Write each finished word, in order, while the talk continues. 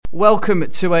Welcome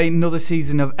to another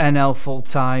season of NL Full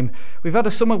Time. We've had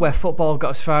a summer where football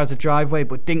got as far as the driveway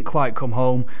but didn't quite come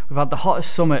home. We've had the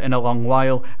hottest summer in a long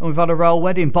while, and we've had a royal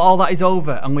wedding, but all that is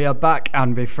over and we are back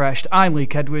and refreshed. I'm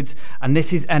Luke Edwards and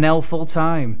this is NL Full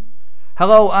Time.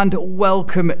 Hello and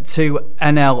welcome to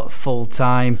NL Full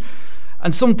Time.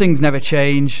 And some things never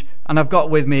change, and I've got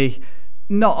with me,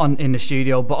 not in the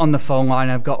studio but on the phone line,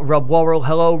 I've got Rob Worrell.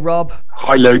 Hello Rob.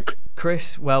 Hi Luke.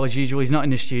 Chris, well, as usual, he's not in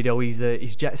the studio. He's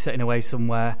jet setting away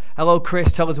somewhere. Hello,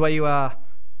 Chris. Tell us where you are.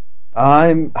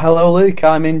 Hello, Luke.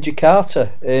 I'm in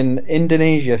Jakarta, in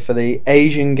Indonesia, for the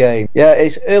Asian game. Yeah,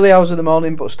 it's early hours of the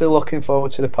morning, but still looking forward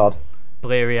to the pod.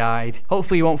 Bleary-eyed.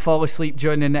 Hopefully, you won't fall asleep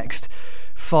during the next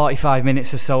 45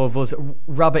 minutes or so of us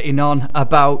rabbiting on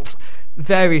about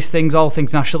various things, all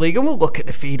things National League, and we'll look at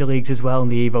the feeder leagues as well,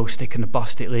 and the Evo Stick and the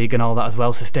Bostik League and all that as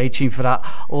well, so stay tuned for that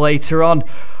later on.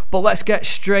 But let's get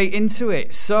straight into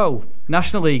it. So,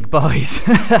 National League, boys.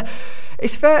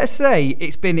 It's fair to say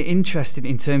it's been interesting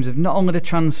in terms of not only the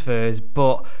transfers,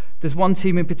 but there's one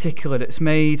team in particular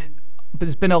but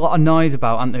there's been a lot of noise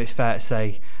about, hasn't there, it's fair to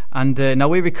say. And now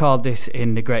we record this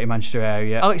in the Greater Manchester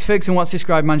area. Alex Ferguson once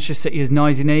described Manchester City as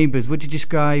noisy neighbours. Would you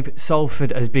describe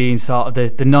Salford as being sort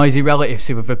of the noisy relatives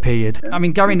who have appeared? I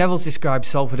mean, Gary Neville's described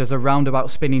Salford as a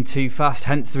roundabout spinning too fast,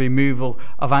 hence the removal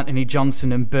of Anthony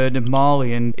Johnson and Bernard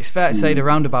Morley. And it's fair to say the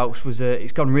roundabouts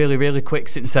it's gone really, really quick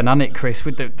since then, hasn't it, Chris?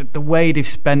 With the way they've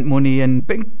spent money and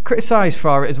been criticised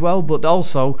for it as well. But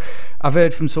also, I've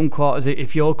heard from some quarters that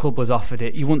if your club was offered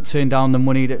it, you wouldn't turn down the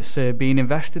money that's being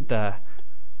invested there.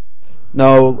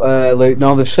 No, Luke.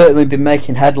 No, they've certainly been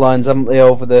making headlines, haven't they,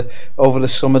 over the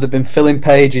summer? They've been filling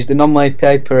pages. The non-league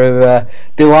paper are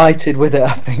delighted with it,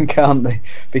 I think, aren't they?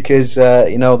 Because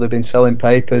they've been selling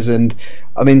papers, and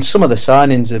I mean, some of the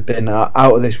signings have been out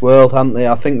of this world, haven't they?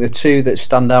 I think the two that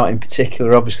stand out in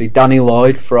particular, obviously, Danny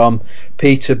Lloyd from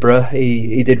Peterborough.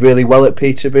 He did really well at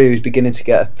Peterborough. He was beginning to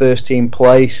get a first-team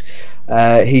place.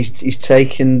 He's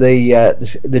taken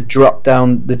the drop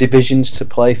down the divisions to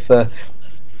play for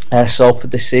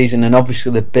Salford this season, and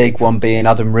obviously the big one being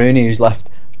Adam Rooney, who's left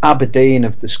Aberdeen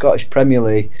of the Scottish Premier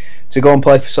League to go and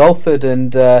play for Salford,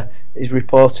 and is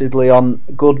reportedly on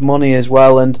good money as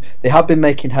well. And they have been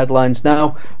making headlines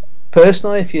now.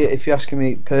 Personally, if you're asking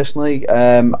me personally,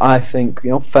 I think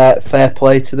fair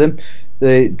play to them.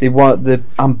 They're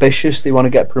ambitious. They want to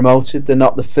get promoted. They're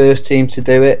not the first team to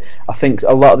do it. I think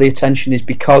a lot of the attention is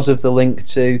because of the link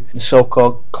to the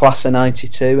so-called Class of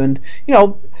 '92, and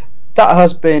that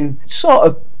has been sort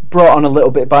of brought on a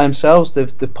little bit by themselves.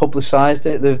 They've publicised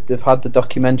it. They've had the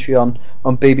documentary on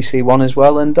BBC One as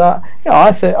well, and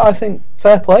I think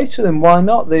fair play to them. Why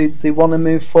not? They want to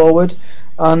move forward,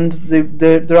 and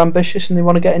they're ambitious, and they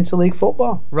want to get into league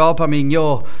football. Rob, I mean,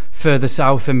 you're further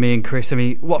south than me and Chris. I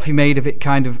mean, what have you made of it,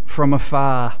 kind of from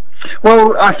afar?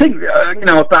 Well, I think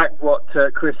I back what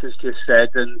Chris has just said,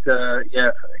 and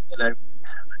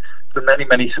for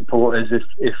many supporters,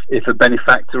 if a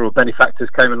benefactor or benefactors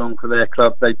came along for their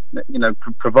club, they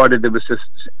provided there was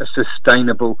a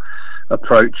sustainable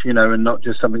approach, and not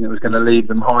just something that was going to leave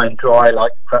them high and dry,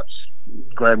 like perhaps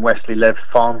Graham Wesley left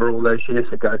Farnborough all those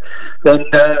years ago, then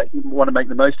you want to make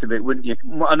the most of it, wouldn't you?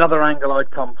 Another angle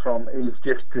I'd come from is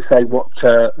just to say what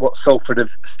Salford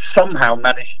have somehow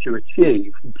managed to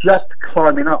achieve, just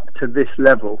climbing up to this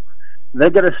level. They're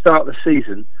going to start the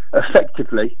season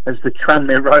effectively as the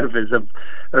Tranmere Rovers of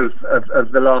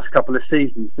the last couple of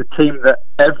seasons, the team that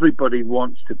everybody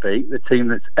wants to beat, the team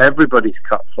that's everybody's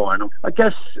cup final. I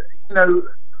guess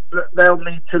they'll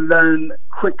need to learn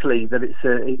quickly that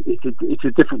it's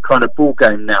a different kind of ball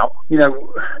game now.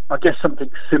 I guess something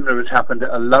similar has happened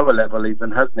at a lower level,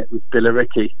 even, hasn't it, with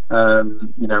Billericay?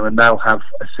 And they'll have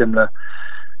a similar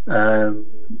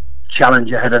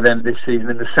challenge ahead of them this season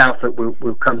in the south that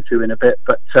we'll come to in a bit.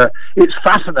 But it's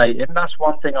fascinating. That's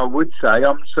one thing I would say.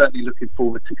 I'm certainly looking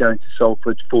forward to going to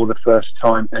Salford for the first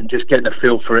time and just getting a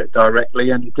feel for it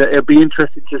directly. And it'll be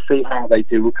interesting to see how they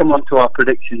do. We'll come on to our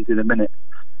predictions in a minute.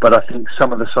 But I think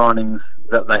some of the signings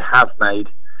that they have made,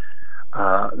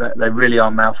 they really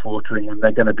are mouth-watering, and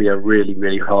they're going to be a really,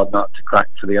 really hard nut to crack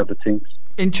for the other teams.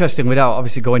 Interesting, without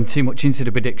obviously going too much into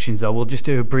the predictions, though, we'll just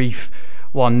do a brief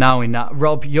one now in that.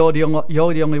 Rob, you're the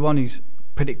only one who's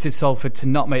predicted Salford to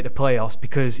not make the playoffs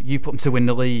because you put them to win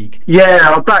the league. Yeah,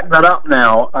 I'll back that up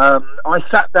now. I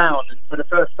sat down, and for the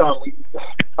first time,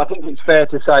 I think it's fair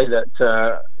to say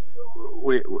that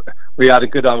we had a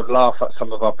good old laugh at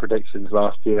some of our predictions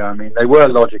last year. I mean, they were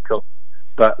logical,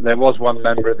 but there was one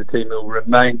member of the team who will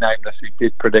remain nameless who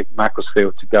did predict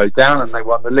Macclesfield to go down, and they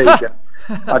won the league.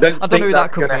 I don't think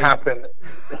that's going to happen.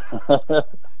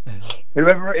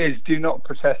 Whoever it is, do not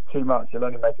protest too much. It'll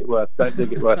only make it worse. Don't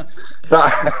dig it worse.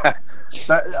 But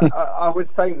I would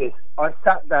say this. I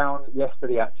sat down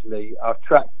yesterday, actually. I've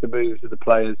tracked the moves of the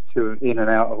players to in and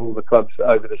out of all the clubs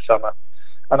over the summer.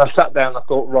 And I sat down and I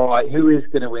thought, right, who is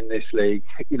going to win this league?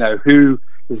 Who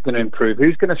is going to improve?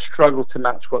 Who's going to struggle to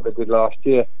match what they did last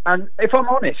year? And if I'm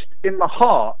honest, in my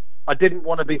heart, I didn't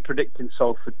want to be predicting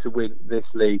Salford to win this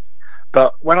league.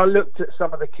 But when I looked at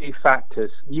some of the key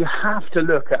factors, you have to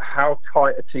look at how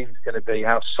tight a team's going to be,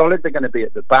 how solid they're going to be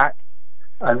at the back,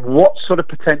 and what sort of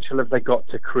potential have they got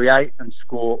to create and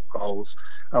score goals.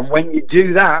 And when you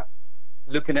do that,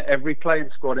 looking at every playing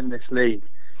squad in this league,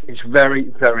 it's very,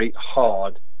 very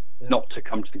hard not to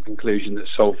come to the conclusion that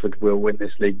Salford will win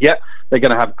this league. Yet they're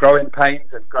going to have growing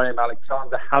pains, and Graham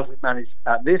Alexander hasn't managed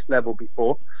at this level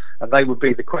before, and they would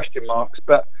be the question marks.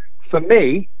 But for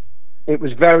me, it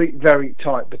was very, very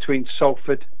tight between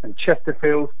Salford and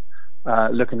Chesterfield,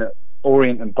 looking at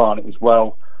Orient and Barnet as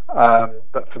well.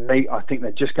 But for me, I think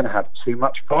they're just going to have too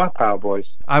much firepower, boys.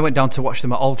 I went down to watch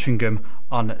them at Altrincham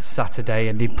on Saturday,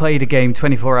 and they played a game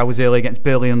 24 hours early against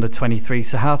Burley under-23.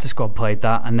 Sahata squad played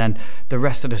that, and then the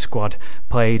rest of the squad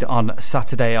played on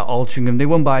Saturday at Altrincham. They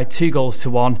won by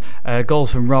 2-1,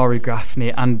 goals from Rory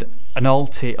Gaffney and an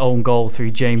Alty own goal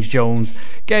through James Jones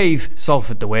gave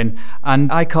Salford the win.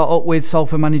 And I caught up with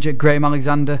Salford manager Graham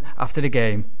Alexander after the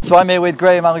game. So I'm here with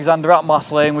Graham Alexander at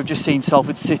Moss Lane. We've just seen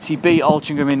Salford City beat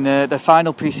Altrincham in the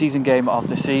final pre-season game of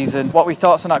the season. What were your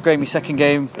thoughts on that, Graham? Your second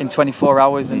game in 24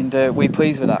 hours, and were you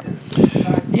pleased with that?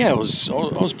 Yeah, I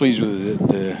was pleased with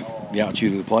the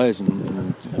attitude of the players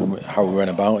and how we went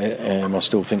about it. I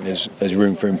still think there's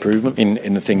room for improvement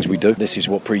in the things we do. This is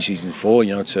what pre-season is for,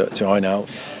 to iron out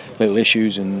little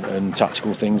issues and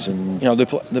tactical things, and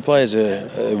the players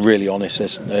are really honest.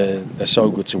 They're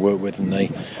so good to work with, and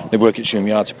they work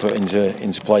extremely hard to put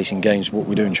into place in games what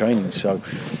we do in training. So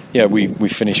yeah, we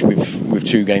finished with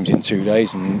 2 games in 2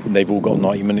 days, and they've all got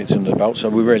 90 minutes under the belt, so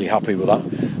we're really happy with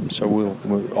that. So we'll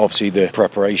obviously the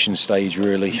preparation stage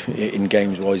really in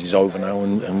games wise is over now,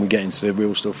 and we get into the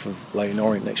real stuff of Leyton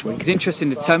Orient next week. It's interesting,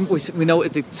 the tempo. We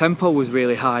noticed the tempo was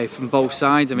really high from both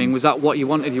sides. I mean, was that what you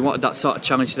wanted? You wanted that sort of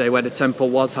challenge today where the tempo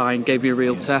was high and gave you a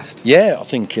real test? Yeah, I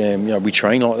think we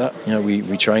train like that.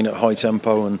 We train at high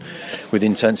tempo and with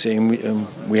intensity,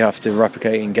 and we have to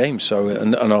replicate it in games. So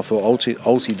and I thought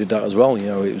Alty did that as well.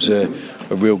 It was a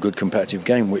real good competitive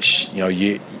game, which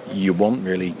you want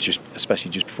really,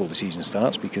 especially just before the season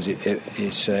starts, because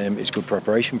it's good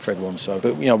preparation for everyone. So,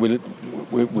 but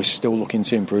we're still looking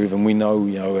to improve, and we know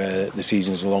the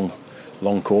season's a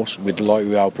long course with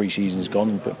how pre-season's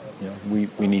gone, but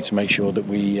we need to make sure that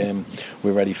we're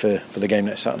ready for the game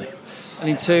next Saturday. And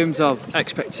in terms of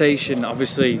expectation,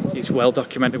 obviously it's well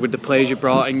documented with the players you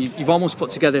brought in. You've almost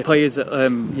put together players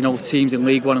that teams in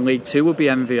League One and League Two would be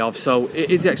envy of. So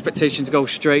is the expectation to go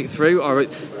straight through, or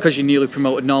because you're newly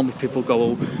promoted, normally people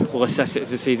we'll assess it as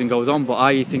the season goes on? But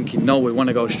are you thinking no, we want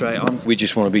to go straight on? We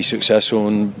just want to be successful,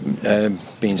 and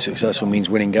being successful means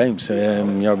winning games.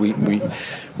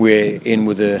 We're in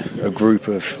with a group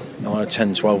of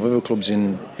 10, 12 other clubs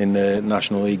in the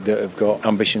National League that have got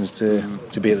ambitions to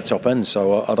be at the top end.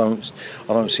 So I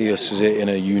don't see us as in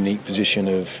a unique position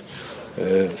of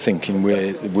thinking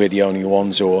we're the only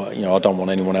ones, or I don't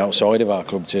want anyone outside of our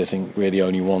club to think we're the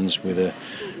only ones with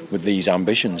these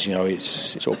ambitions.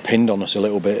 It's sort of pinned on us a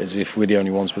little bit as if we're the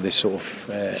only ones with this sort of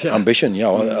ambition.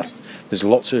 There's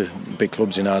lots of big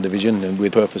clubs in our division and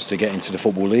with purpose to get into the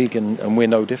Football League, and we're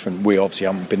no different. We obviously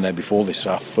haven't been there before. This is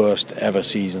our first ever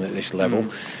season at this level,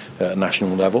 at a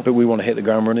national level, but we want to hit the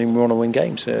ground running. We want to win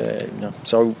games.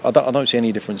 So I don't see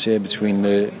any difference here between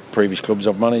the previous clubs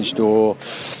I've managed or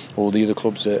the other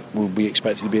clubs that will be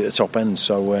expected to be at the top end.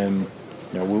 So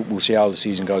we'll see how the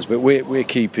season goes, but we're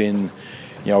keeping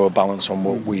a balance on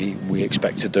what we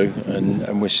expect to do,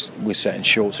 and we're setting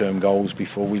short-term goals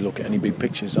before we look at any big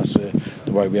pictures. That's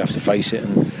the way we have to face it,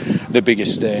 and the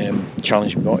biggest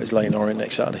challenge we've got is Leyton Orient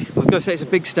next Saturday. I was going to say, it's a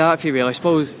big start for you, really. I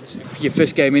suppose for your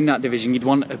first game in that division, you'd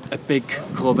want a big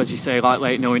club, as you say, like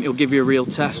Leyton Orient. It'll give you a real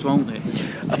test, won't it?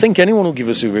 I think anyone will give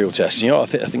us a real test. I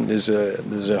think there's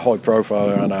a high profile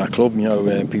around our club.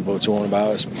 People are talking about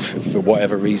us for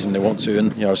whatever reason they want to,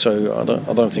 and so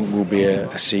I don't think we'll be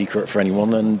a secret for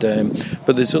anyone.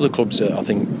 But there's other clubs that I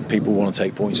think people want to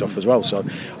take points off as well. So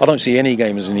I don't see any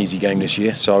game as an easy game this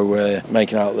year. So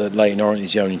making out that Leyton Orient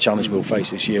is the only challenge we'll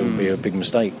face this year would be a big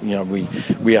mistake.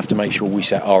 We have to make sure we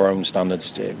set our own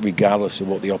standards, regardless of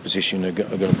what the opposition are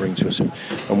going to bring to us,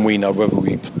 and we know whether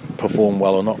we perform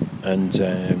well or not.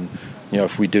 And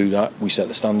if we do that, we set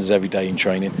the standards every day in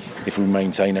training. If we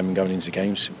maintain them and going into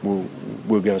games,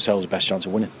 we'll give ourselves the best chance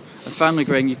of winning. And finally,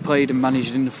 Graham, you've played and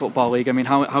managed in the Football League. I mean,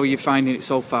 how are you finding it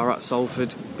so far at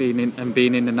Salford, being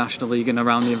in the National League and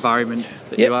around the environment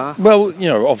that you are? Well,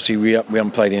 obviously we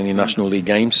haven't played any National League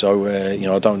games, so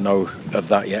I don't know of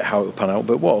that yet, how it will pan out.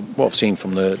 But what I've seen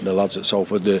from the lads at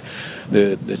Salford,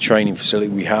 the training facility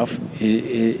we have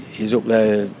is up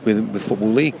there with Football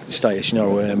League status,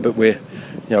 but we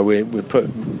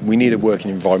need a working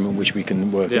environment which we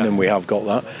can work in, and we have got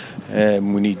that.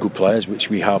 We need good players, which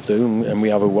we have and we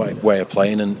have a way of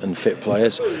playing and fit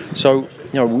players. So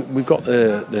we've got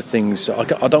the things.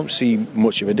 I don't see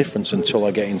much of a difference until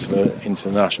I get into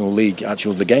the National League,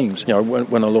 actually the games.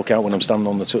 When I look out, when I'm standing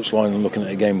on the touchline and looking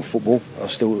at a game of football, I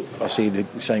see the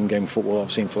same game of football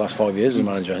I've seen for the last 5 years as a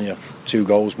manager. 2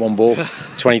 goals, 1 ball,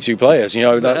 22 players.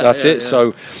 That's it. Yeah.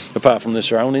 So apart from the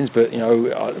surroundings, but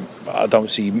I don't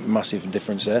see massive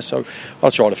difference there. So I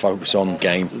try to focus on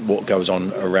game, what goes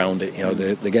on around it.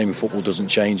 The game of football doesn't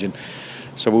change, and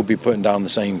so we'll be putting down the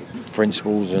same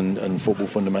principles and football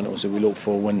fundamentals that we look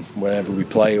for whenever we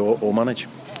play or manage.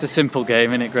 It's a simple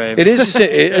game, isn't it, Graham? It is. It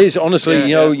is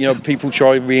honestly. People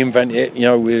try to reinvent it.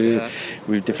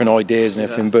 With different ideas and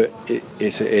everything, but it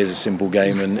is a simple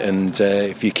game. And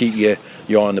if you keep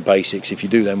your eye on the basics, if you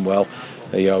do them well,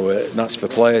 that's for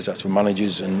players, that's for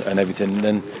managers and everything.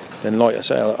 Then, like I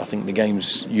say, I think the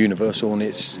game's universal and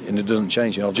it doesn't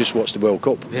change. I've just watched the World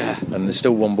Cup, and there's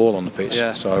still 1 ball on the pitch.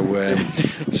 Yeah. So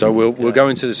we'll go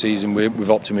into the season with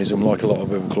optimism, like a lot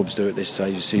of other clubs do at this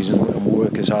stage of the season, and we'll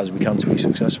work as hard as we can to be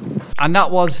successful. And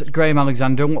that was Graham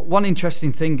Alexander. And one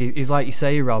interesting thing is, like you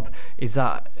say, Rob, is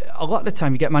that a lot of the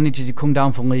time you get managers who come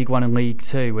down from League One and League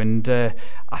Two, and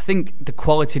I think the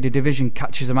quality of the division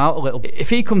catches them out a little bit.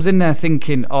 If he comes in there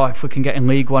thinking, if we can get in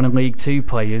League One and League Two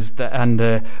players and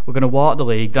we're going to water the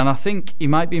league, then I think he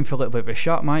might be in for a little bit of a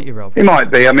shock, might you, Rob? He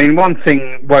might be. I mean, one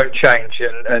thing won't change,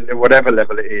 and at whatever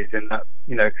level it is, in that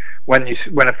when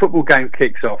a football game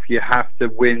kicks off, you have to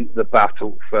win the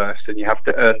battle first, and you have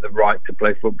to earn the right to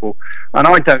play football. And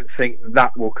I don't think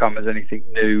that will come as anything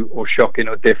new or shocking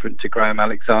or different to Graham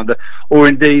Alexander, or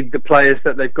indeed the players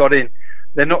that they've got in.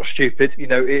 They're not stupid.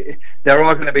 There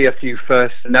are going to be a few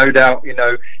firsts, no doubt.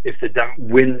 If they don't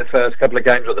win the first couple of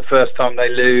games or the first time they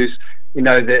lose,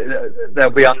 they'll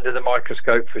be under the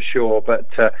microscope for sure. But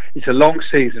it's a long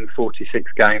season, 46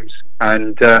 games,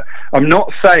 and I'm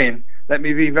not saying. Let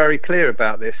me be very clear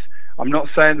about this. I'm not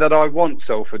saying that I want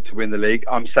Salford to win the league.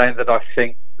 I'm saying that I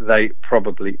think they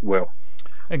probably will.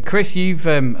 And Chris,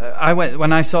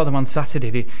 when I saw them on Saturday,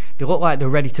 they looked like they're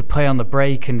ready to play on the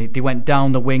break, and they went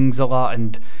down the wings a lot.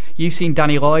 And you've seen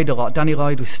Danny Lloyd a lot. Danny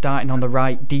Lloyd was starting on the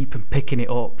right deep and picking it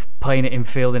up, playing it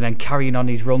infield, and then carrying on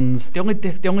his runs. The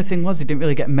only thing was, they didn't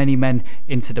really get many men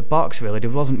into the box, really. There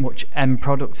wasn't much end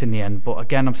products in the end. But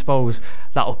again, I suppose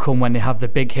that'll come when they have the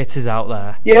big hitters out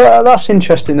there. Yeah, that's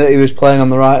interesting that he was playing on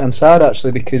the right-hand side,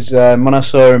 actually, because when I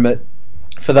saw him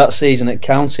for that season at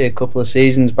County a couple of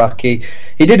seasons back, he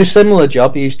did a similar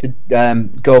job. He used to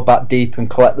go back deep and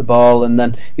collect the ball, and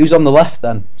then he was on the left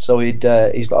then, so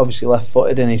he's obviously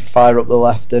left-footed, and he'd fire up the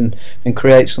left and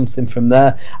create something from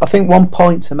there. I think one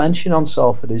point to mention on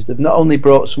Salford is they've not only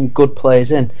brought some good players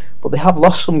in, but they have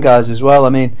lost some guys as well. I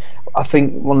mean, I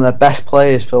think one of their best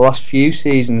players for the last few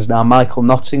seasons now, Michael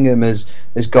Nottingham, has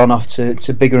gone off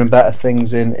to bigger and better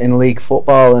things in league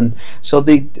football, and so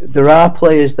there are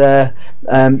players there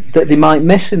that they might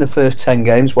miss in the first 10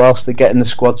 games whilst they're getting the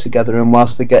squad together and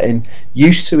whilst they're getting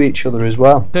used to each other as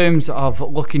well. In terms of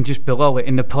looking just below it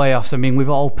in the playoffs, I mean, we've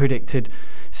all predicted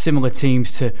similar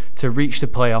teams to reach the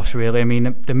playoffs, really. I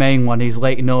mean, the main one is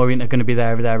Leyton Orient are going to be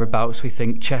there or thereabouts. We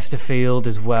think Chesterfield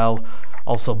as well,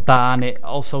 also Barnet,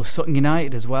 also Sutton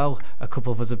United as well. A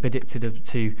couple of us have predicted them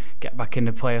to get back in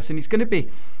the playoffs, and it's going to be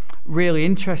really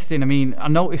interesting. I mean, I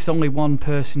noticed only one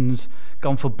person's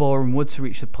gone for Boreham Wood to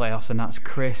reach the playoffs, and that's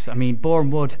Chris. I mean,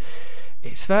 Boreham Wood,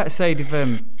 it's fair to say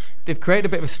they've created a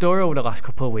bit of a story over the last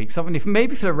couple of weeks, haven't they?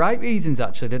 Maybe for the right reasons,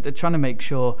 actually. They're trying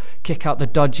to kick out the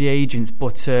dodgy agents,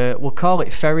 but we'll call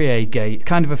it Ferrier Gate.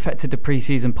 Kind of affected the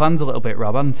pre-season plans a little bit,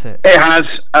 Rob, hasn't it? It has.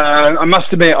 I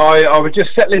must admit, I was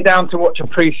just settling down to watch a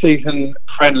pre-season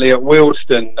friendly at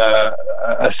Wealdstone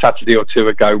a Saturday or two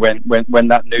ago when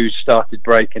that news started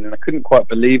breaking, and I couldn't quite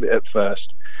believe it at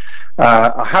first.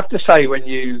 I have to say, when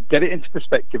you get it into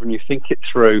perspective and you think it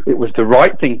through, it was the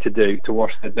right thing to do to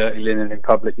wash the dirty linen in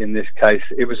public in this case.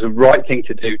 It was the right thing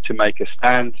to do to make a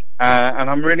stand. And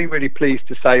I'm really, really pleased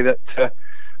to say that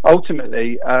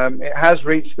ultimately it has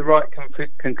reached the right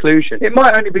conclusion. It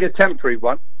might only be a temporary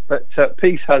one, but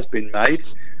peace has been made.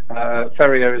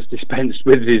 Ferrier has dispensed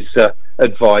with his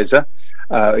advisor.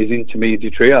 His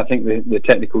intermediary, I think the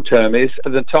technical term is. For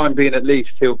the time being, at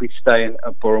least, he'll be staying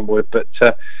at Boreham Wood. But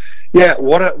Yeah,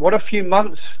 what a few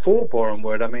months for Boreham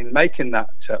Wood. I mean, making that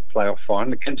playoff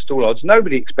final against all odds.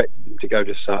 Nobody expected them to go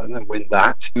to Sutton and win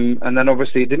that. And then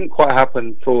obviously it didn't quite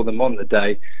happen for them on the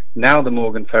day. Now the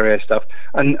Morgan Ferrier stuff.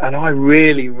 And I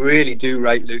really, really do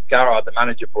rate Luke Garrard, the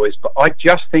manager, boys, but I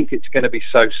just think it's going to be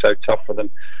so tough for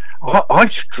them. I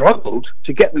struggled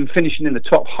to get them finishing in the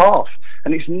top half.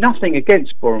 And it's nothing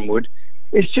against Boreham Wood.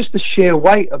 It's just the sheer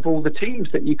weight of all the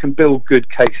teams that you can build good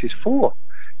cases for.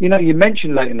 You know, you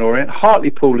mentioned Leyton Orient,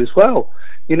 Hartlepool as well.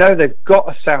 You know, they've got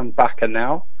a sound backer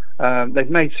now. They've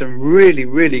made some really,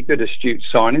 really good astute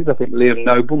signings. I think Liam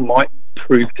Noble might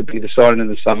prove to be the signing in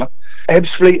the summer.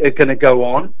 Ebbsfleet are going to go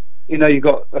on. You know, you've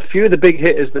got a few of the big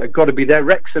hitters that have got to be there.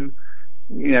 Wrexham,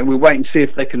 you know, we'll wait and see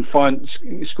if they can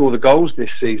score the goals this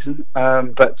season.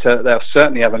 But they'll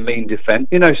certainly have a mean defence.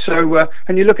 You know, so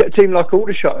and you look at a team like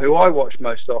Aldershot, who I watch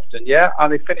most often. Yeah,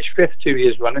 and they finished 5th 2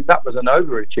 years running. That was an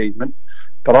overachievement.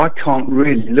 But I can't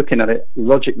really, looking at it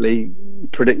logically,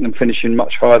 predict them finishing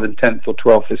much higher than 10th or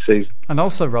 12th this season. And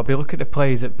also, Rob, you look at the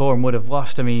players that Boreham Wood have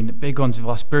lost. I mean, big ones, they've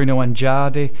lost Bruno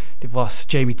Anjardi, they've lost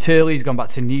Jamie Turley, he's gone back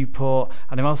to Newport,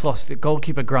 and they've also lost the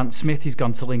goalkeeper Grant Smith, he's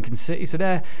gone to Lincoln City. So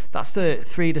that's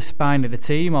the spine of the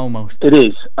team almost. It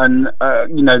is, and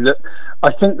you know,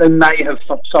 I think they may have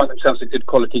signed themselves a good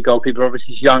quality goalkeeper.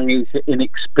 Obviously, he's young, he's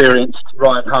inexperienced.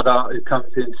 Ryan Huddart, who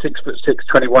comes in 6'6",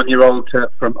 21-year-old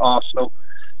from Arsenal.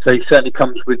 So he certainly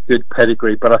comes with good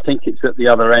pedigree, but I think it's at the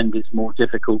other end is more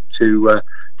difficult to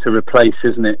replace,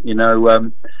 isn't it? You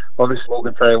know, obviously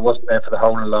Morgan Ferrier wasn't there for the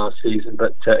whole of last season,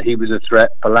 but he was a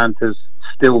threat. Balanta's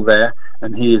still there,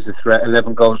 and he is a threat.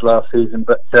 11 goals last season,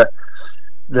 but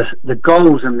the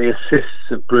goals and the assists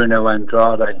of Bruno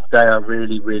Andrade, they are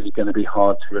really, really going to be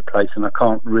hard to replace, and I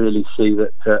can't really see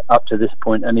that up to this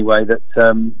point anyway that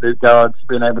Luke Garrard's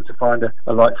been able to find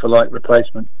a like-for-like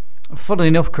replacement. Funnily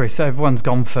enough, Chris, everyone's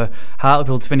gone for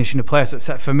Hartlepool to finish in the playoffs,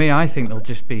 except for me. I think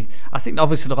obviously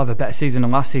they'll have a better season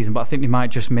than last season, but I think they might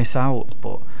just miss out.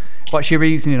 But what's your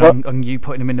reasoning on you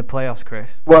putting them in the playoffs,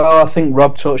 Chris? Well, I think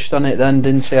Rob touched on it then,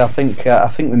 didn't he? I think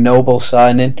the Noble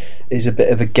signing is a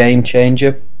bit of a game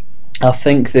changer. I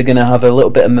think they're going to have a little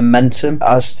bit of momentum,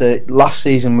 as the last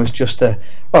season was just it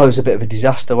was a bit of a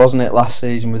disaster, wasn't it? Last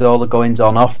season with all the goings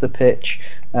on off the pitch,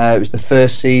 it was the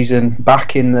first season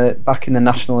back in the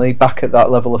National League, back at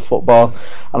that level of football,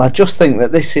 and I just think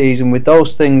that this season, with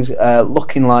those things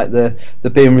looking like they're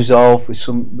being resolved, with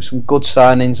some good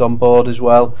signings on board as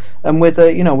well, and with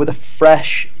a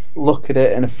fresh look at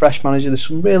it and a fresh manager, there's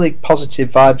some really positive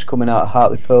vibes coming out of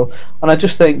Hartlepool. And I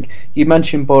just think, you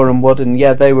mentioned Boreham Wood, and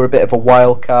yeah, they were a bit of a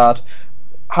wild card.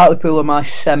 Hartlepool are my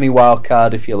semi-wild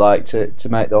card, if you like, to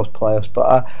make those playoffs,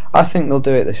 but I think they'll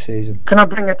do it this season. Can I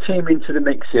bring a team into the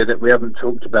mix here that we haven't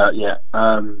talked about yet?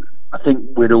 I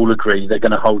think we'd all agree they're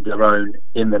going to hold their own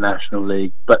in the National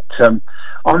League, but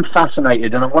I'm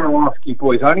fascinated, and I want to ask you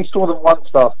boys, I only saw them once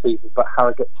last season, but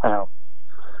Harrogate Town,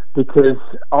 because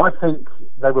I think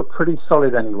they were pretty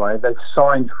solid anyway. They've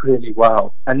signed really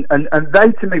well. And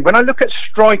they, to me, when I look at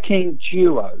striking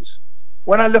duos,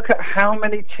 when I look at how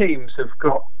many teams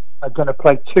are going to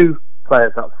play 2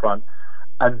 players up front,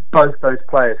 and both those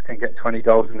players can get 20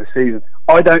 goals in the season,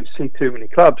 I don't see too many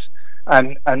clubs.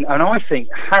 And I think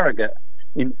Harrogate,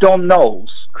 in Don Knowles,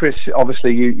 Chris,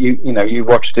 obviously you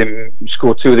watched him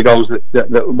score 2 of the goals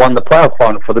that won the playoff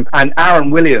final for them, and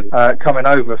Aaron Williams coming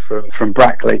over from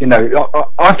Brackley. You know,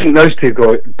 I think those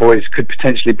 2 boys could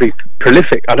potentially be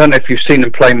prolific. I don't know if you've seen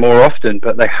them play more often,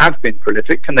 but they have been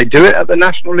prolific. Can they do it at the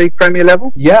National League Premier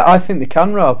level? Yeah, I think they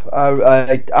can, Rob.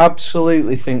 I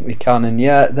absolutely think they can, and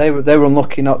yeah, they were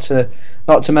unlucky not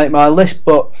to make my list,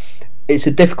 but it's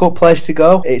a difficult place to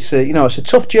go. It's a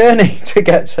tough journey to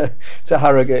get to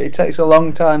Harrogate. It takes a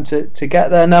long time to get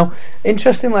there. Now,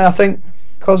 interestingly, I think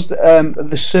because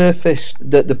the surface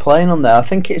that they're playing on there, I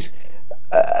think it's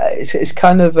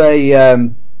kind of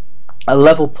a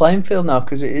level playing field now,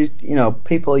 because it is,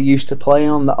 people are used to playing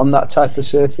on that type of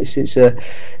surface.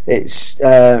 It's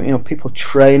people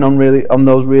train on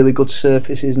those really good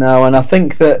surfaces now, and I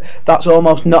think that's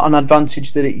almost not an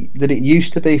advantage that it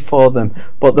used to be for them.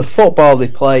 But the football they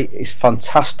play is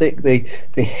fantastic. They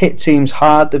hit teams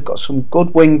hard. They've got some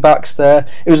good wing backs there.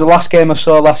 It was the last game I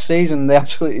saw last season. They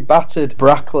absolutely battered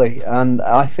Brackley, and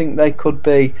I think they could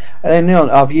be. And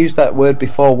I've used that word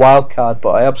before, wild card,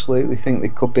 but I absolutely think they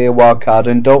could be a wild card.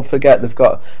 And don't forget, they've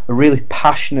got a really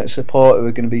passionate supporter who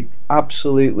are going to be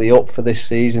absolutely up for this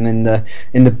season in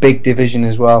the big division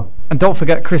as well. And don't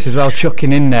forget, Chris, as well,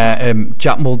 chucking in there,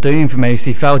 Jack Muldoon from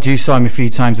AC Feld. You saw him a few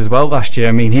times as well last year.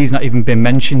 I mean, he's not even been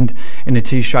mentioned in the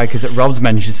two strikers that Rob's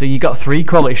mentioned. So you got 3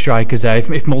 quality strikers there.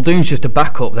 If Muldoon's just a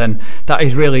backup, then that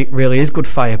is really is good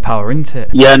firepower, isn't it?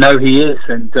 Yeah, no, he is.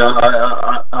 And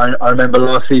I remember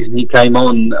last season he came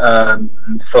on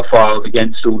for Fylde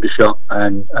against Aldershot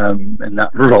and that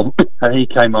romp, and he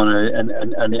came on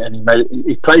and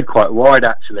he played quite wide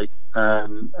actually.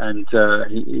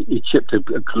 He chipped a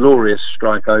glorious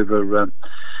strike over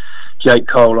Jake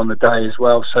Cole on the day as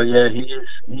well. So yeah, he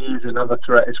is another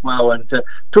threat as well. And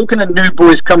talking of new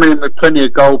boys coming in with plenty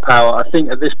of goal power, I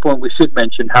think at this point we should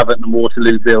mention Havant and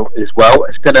Waterlooville as well.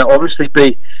 It's going to obviously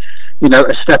be,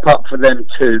 a step up for them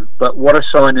too. But what a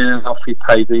signing in Alfie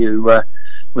Pavey, who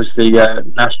was the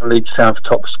National League South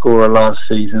top scorer last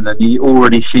season, and he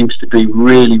already seems to be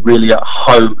really, really at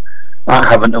home at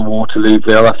Havant and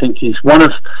Waterlooville. I think he's one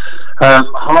of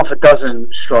half a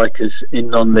dozen strikers in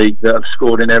non-league that have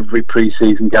scored in every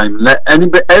pre-season game.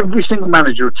 Every single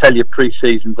manager will tell you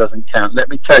pre-season doesn't count. Let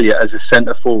me tell you, as a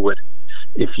centre forward,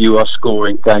 if you are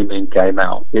scoring game in, game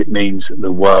out, it means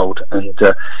the world. And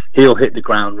he'll hit the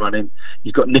ground running.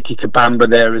 You've got Nicky Kabamba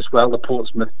there as well, the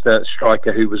Portsmouth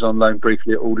striker who was on loan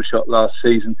briefly at Aldershot last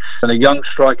season, and a young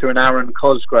striker in Aaron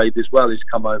Cosgrave as well, who's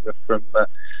come over from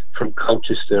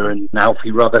Colchester, and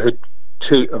Alfie Rutherford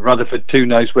too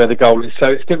knows where the goal is. So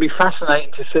it's going to be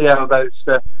fascinating to see how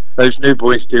those new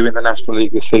boys do in the National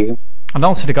League this season. And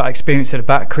also they got experience at the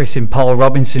back, Chris, in Paul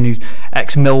Robinson, who's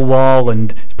ex-Millwall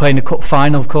and playing the cup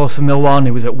final, of course, for Millwall, and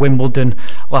he was at Wimbledon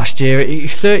last year.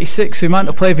 He's 36, so he might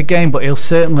not play the game, but he'll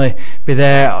certainly be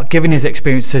there, giving his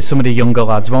experience to some of the younger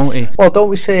lads, won't he? Well, don't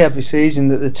we say every season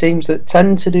that the teams that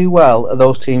tend to do well are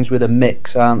those teams with a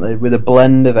mix, aren't they? With a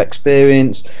blend of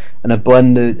experience and a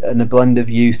blend of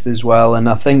youth as well. And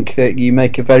I think that you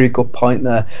make a very good point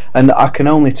there. And I can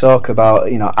only talk about,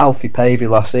 Alfie Pavey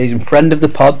last season, friend of the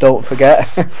pod, don't forget.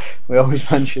 We always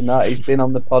mention that he's been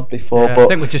on the pod before. Yeah, but I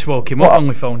think we just woke him up when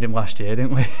we phoned him last year,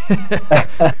 didn't we?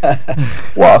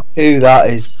 What a coup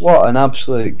that is! What an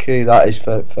absolute coup that is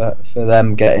for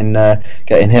them getting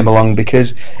him along,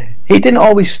 because he didn't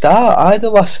always start either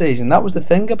last season. That was the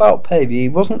thing about Pavey. He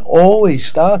wasn't always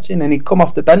starting, and he'd come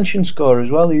off the bench and score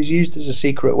as well. He was used as a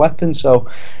secret weapon. So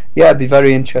yeah, it'd be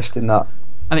very interesting that.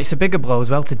 And it's a bigger blow as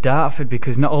well to Dartford,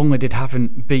 because not only did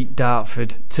Havant beat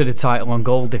Dartford to the title on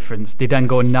goal difference, they then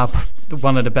go and nab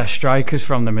one of the best strikers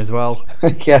from them as well.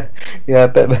 yeah, a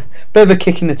bit of a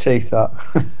kick in the teeth, that.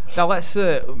 Now let's,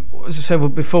 as I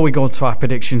said, before we go to our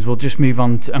predictions, we'll just move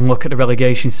on and look at the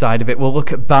relegation side of it. We'll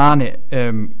look at Barnet,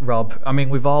 Rob. I mean,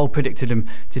 we've all predicted them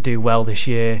to do well this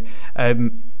year,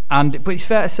 but it's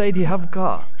fair to say they have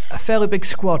got a fairly big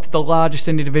squad, the largest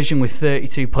in the division, with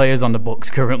 32 players on the books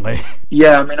currently.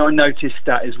 Yeah, I mean, I noticed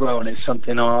that as well, and it's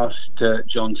something I asked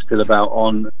John Still about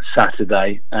on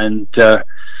Saturday. And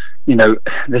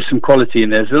there's some quality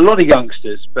in there. There's a lot of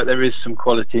youngsters, but there is some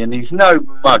quality, and he's no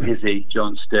mug, is he,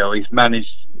 John Still? He's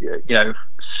managed,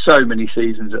 so many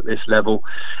seasons at this level.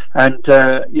 And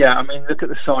I mean, look at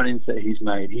the signings that he's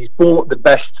made. He's bought the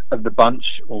best of the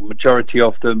bunch, or majority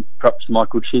of them, perhaps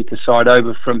Michael Cheika's side,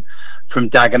 over from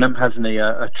Dagenham, hasn't he?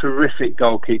 A terrific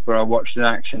goalkeeper. I watched an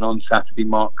action on Saturday.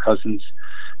 Mark Cousins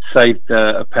saved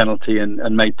a penalty and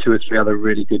made 2 or 3 other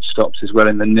really good stops as well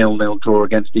in the 0-0 draw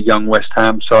against the young West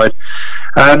Ham side.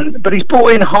 But he's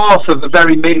brought in half of a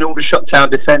very mean Aldershot Town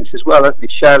defence as well, hasn't he?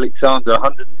 Shea Alexander,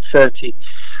 130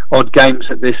 odd games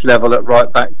at this level at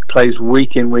right back, plays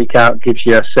week in, week out, gives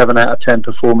you a 7 out of 10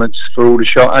 performance for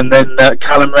Aldershot. And then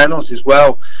Callum Reynolds as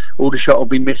well. Aldershot will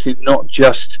be missing not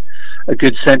just a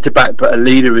good centre back but a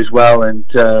leader as well, and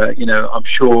I'm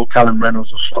sure Callum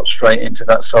Reynolds will slot straight into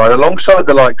that side alongside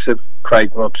the likes of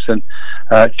Craig Robson.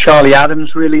 Charlie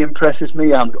Adams really impresses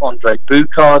me, and Andre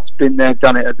Boucard's been there,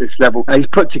 done it at this level. He's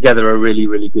put together a really,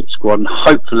 really good squad, and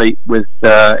hopefully with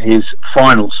his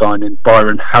final signing,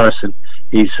 Byron Harrison,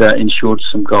 he's ensured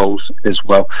some goals as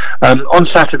well. On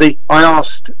Saturday I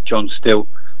asked John Still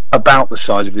about the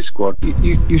size of his squad.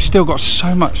 You've still got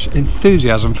so much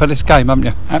enthusiasm for this game, haven't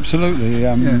you? Absolutely.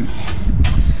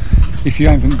 If you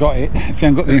haven't got it, if you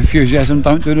haven't got the enthusiasm,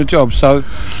 don't do the job. So,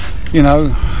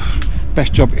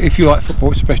 best job, if you like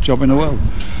football, it's the best job in the world.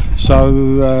 So,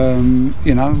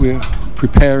 we're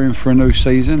preparing for a new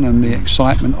season, and the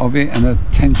excitement of it, and the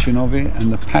tension of it,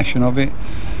 and the passion of it,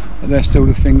 they're still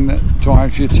the thing that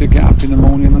drives you to get up in the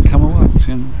morning and come and work.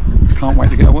 And can't wait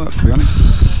to get to work, to be honest.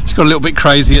 It's got a little bit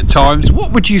crazy at times.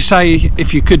 What would you say,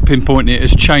 if you could pinpoint it,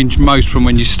 has changed most from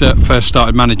when you first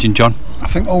started managing, John? I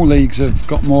think all leagues have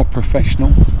got more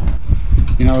professional.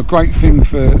 A great thing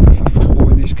for football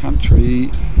in this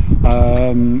country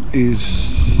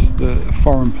is the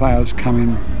foreign players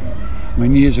coming. I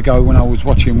mean, years ago when I was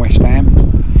watching West Ham,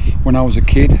 when I was a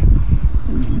kid,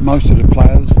 most of the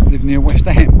players lived near West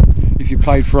Ham. If you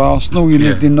played for Arsenal, you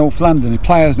lived in North London.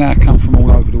 Players now come from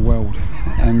all over the world,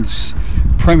 and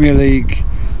Premier League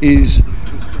is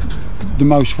the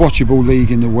most watchable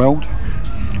league in the world.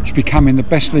 It's becoming the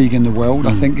best league in the world.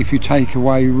 I think if you take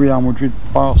away Real Madrid,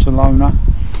 Barcelona,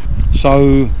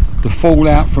 so the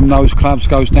fallout from those clubs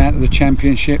goes down to the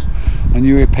Championship, and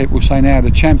you hear people say now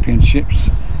the Championship's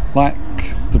like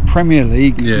the Premier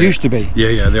League used to be.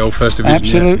 The old First Division.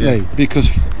 Absolutely, because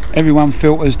everyone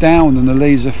filters down and the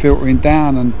leagues are filtering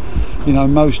down, and you know,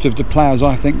 most of the players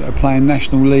I think that are playing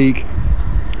National League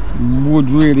would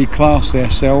really class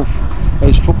themselves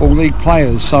as Football League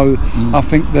players. So I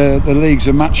think the leagues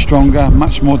are much stronger,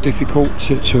 much more difficult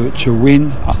to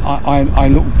win. I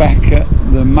look back at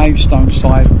the Maidstone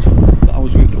side that I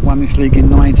was with that won this league in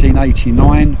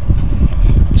 1989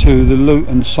 to the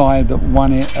Luton side that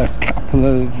won it a couple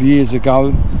of years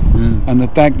ago, and the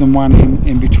Dagenham one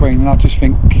in between, and I just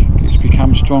think it's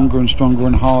become stronger and stronger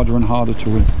and harder to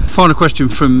win. Final question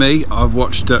from me. I've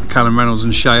watched Callum Reynolds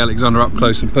and Shay Alexander up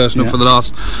close and personal for the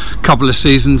last couple of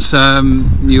seasons.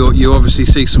 You obviously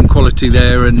see some quality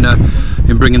there in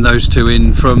bringing those two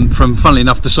in from funnily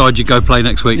enough the side you go play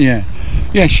next week.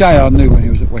 Shay I knew when he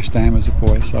was at West Ham as a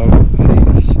boy, so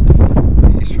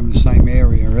he's from the same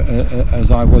area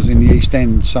as I was in the East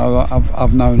End, so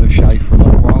I've known of Shay for a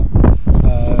long while.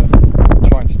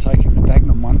 Tried to take him to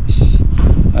Dagenham once,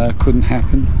 couldn't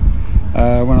happen.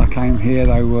 When I came here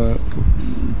they were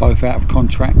both out of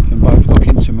contract and both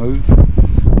looking to move,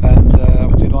 and I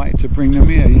was delighted to bring them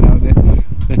here. You know,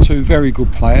 they're two very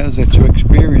good players, they're two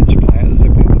experienced players,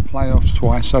 they've been in the playoffs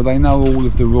twice, so they know all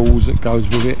of the rules that goes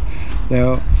with it.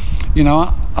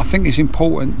 I think it's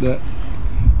important that,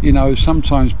 you know,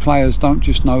 sometimes players don't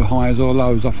just know highs or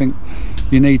lows. I think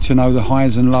you need to know the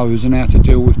highs and lows and how to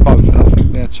deal with both, and I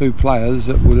think there are two players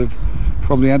that would have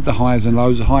probably had the highs and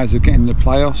lows. The highs of getting the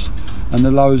playoffs and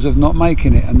the lows of not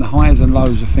making it, and the highs and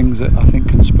lows are things that I think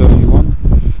can spur you on.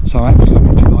 So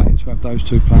absolutely delighted to have those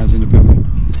two players in the building.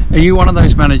 Are you one of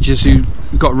those managers who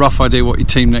got a rough idea what your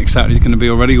team next Saturday is going to be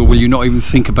already, or will you not even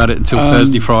think about it until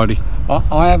Thursday, Friday?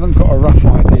 I haven't got a rough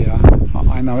idea.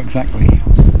 I know exactly.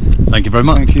 Thank you very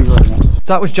much. Thank you very much.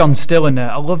 That was John Still, and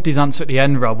I loved his answer at the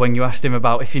end, Rob, when you asked him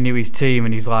about if he knew his team,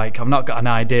 and he's like, I've not got an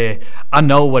idea, I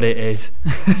know what it is.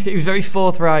 He was very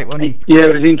forthright, wasn't he? Yeah,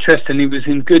 it was interesting. He was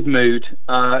in good mood.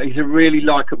 He's a really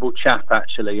likeable chap,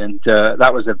 actually, and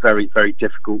that was a very, very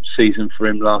difficult season for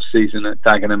him last season at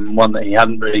Dagenham, one that he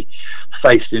hadn't really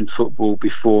faced in football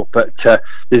before, but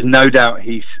there's no doubt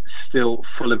he's still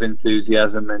full of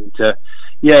enthusiasm, and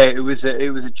it was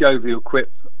a jovial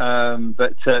quip.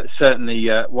 But certainly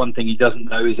one thing he doesn't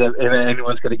know is if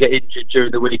anyone's going to get injured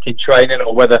during the week in training,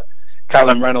 or whether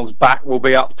Callum Reynolds' back will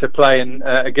be up to playing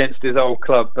against his old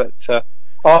club. But I'll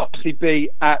obviously be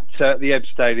at the Ebb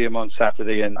Stadium on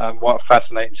Saturday, and what a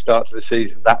fascinating start to the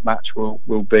season that match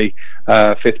will be.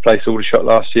 Fifth place Aldershot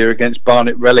last year against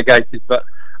Barnet, relegated but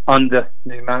under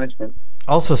new management.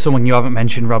 Also someone you haven't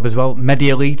mentioned, Rob, as well,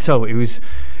 Medialito, who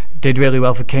did really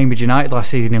well for Cambridge United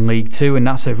last season in League 2, and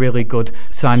that's a really good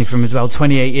signing from him as well.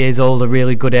 28 years old, a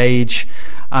really good age,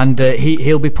 and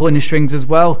he'll be pulling the strings as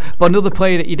well. But another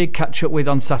player that you did catch up with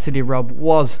on Saturday, Rob,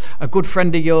 was a good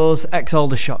friend of yours,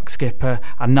 ex-Aldershot skipper,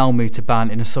 and now moved to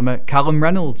Barnet in the summer, Callum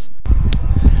Reynolds.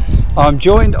 I'm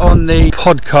joined on the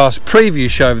podcast preview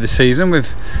show of the season with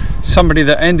somebody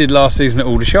that ended last season at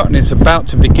Aldershot and is about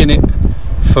to begin it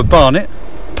for Barnet,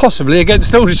 possibly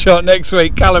against Aldershot next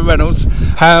week. Callum Reynolds,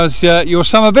 how's your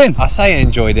summer been? I say I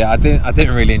enjoyed it. I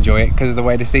didn't really enjoy it because of the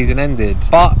way the season ended,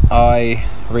 but I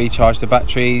recharged the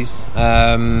batteries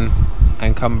and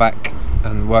come back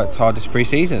and worked hard this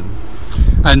pre-season.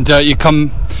 And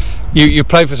you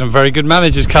played for some very good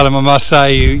managers, Callum, I must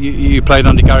say. You played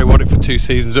under Gary Waddick for 2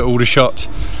 seasons at Aldershot,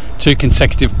 2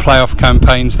 consecutive playoff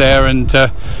campaigns there, and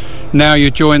now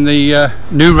you join the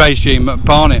new regime at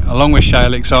Barnet along with Shay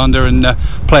Alexander, and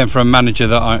playing for a manager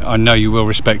that I know you will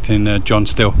respect in John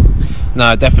Still.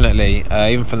 No, definitely.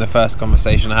 Even from the first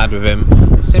conversation I had with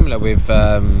him, similar with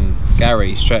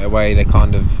Gary, straight away they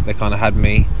kind of had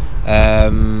me,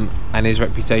 and his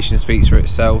reputation speaks for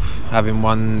itself, having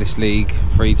won this league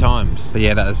 3 times. So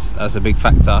yeah, that's a big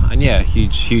factor, and yeah,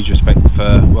 huge respect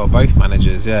for both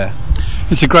managers. Yeah.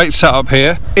 It's a great setup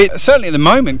here. It's certainly at the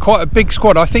moment quite a big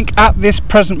squad. I think at this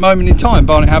present moment in time,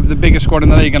 Barnet have the biggest squad in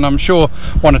the league, and I'm sure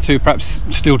 1 or 2 perhaps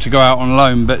still to go out on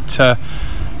loan. But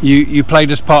you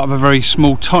played as part of a very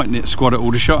small, tight-knit squad at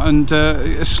Aldershot, and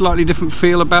a slightly different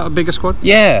feel about a bigger squad.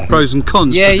 Yeah, pros and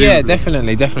cons. Yeah,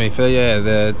 definitely. For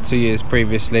the 2 years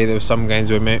previously, there were some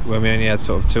games where we only had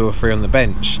sort of 2 or 3 on the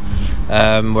bench,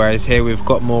 whereas here we've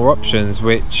got more options,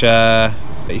 which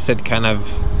you said can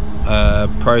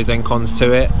have pros and cons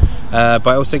to it, but it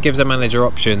also gives a manager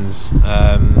options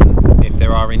if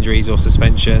there are injuries or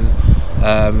suspension.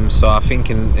 So I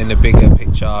think in the bigger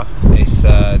picture, it's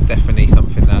definitely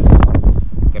something that's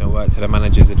going to work to the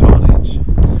manager's advantage.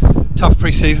 Tough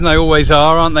pre-season, they always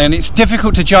are, aren't they? And it's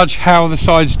difficult to judge how the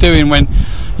side's doing when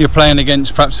you're playing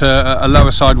against perhaps a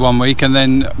lower side one week, and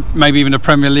then maybe even a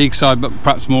Premier League side, but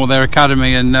perhaps more their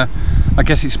academy. And I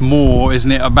guess it's more,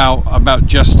 isn't it, about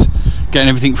just getting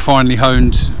everything finally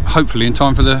honed, hopefully in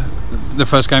time for the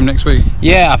first game next week.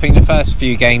 Yeah, I think the first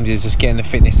few games is just getting the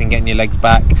fitness and getting your legs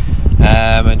back,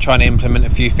 and trying to implement a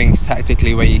few things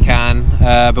tactically where you can,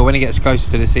 but when it gets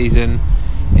closer to the season,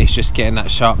 it's just getting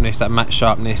that sharpness, that match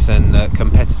sharpness and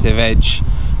competitive edge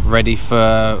ready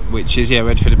for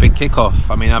the big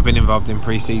kick-off. I mean, I've been involved in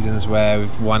pre-seasons where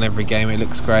we've won every game, it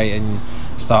looks great, and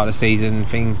start of the season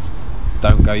things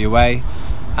don't go your way,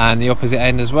 and the opposite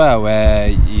end as well, where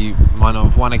you might not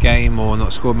have won a game or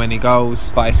not scored many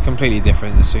goals, but it's completely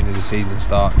different as soon as the season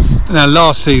starts. Now,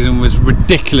 last season was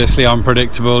ridiculously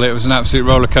unpredictable. It was an absolute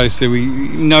roller coaster.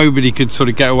 Nobody could sort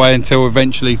of get away until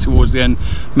eventually towards the end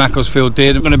Macclesfield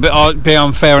did. I'm going to be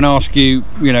unfair and ask you,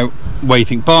 where you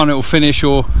think Barnet will finish,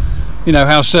 or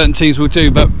how certain teams will do,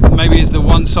 but maybe is the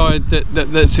one side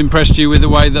that's impressed you with the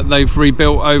way that they've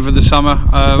rebuilt over the summer,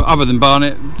 other than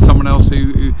Barnet, someone else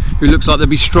who looks like they'll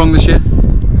be strong this year?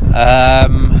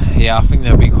 Yeah, I think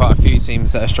there'll be quite a few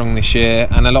teams that are strong this year,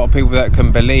 and a lot of people that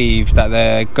can believe that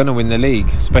they're going to win the league,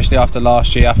 especially after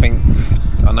last year. I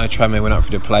know Tranmere went up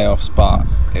for the playoffs, but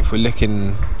if we're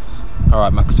looking,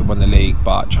 alright, Macclesfield won the league,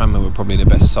 but Tranmere were probably the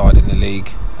best side in the league,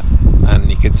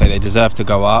 and you could say they deserve to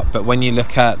go up. But when you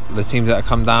look at the teams that have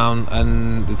come down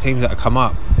and the teams that have come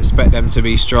up, expect them to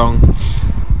be strong.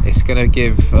 It's going to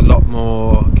give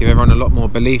everyone a lot more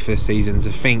belief this season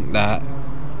to think that,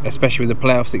 especially with the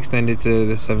playoffs extended to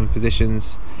the 7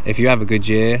 positions, if you have a good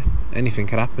year, anything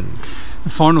can happen. The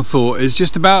final thought is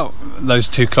just about those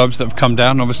 2 clubs that have come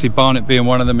down, obviously Barnet being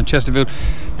one of them and Chesterfield.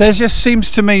 There just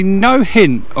seems to me no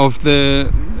hint of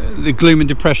the gloom and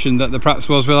depression that there perhaps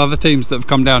was with other teams that have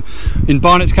come down. In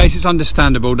Barnet's case, it's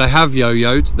understandable. They have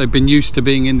yo-yoed. They've been used to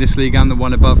being in this league and the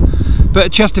one above. But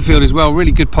at Chesterfield as well,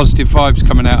 really good positive vibes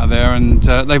coming out of there, and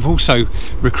they've also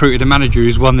recruited a manager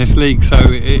who's won this league, so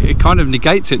it kind of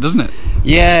negates it, doesn't it?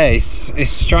 Yeah, it's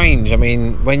strange. I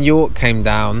mean, when York came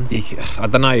down, I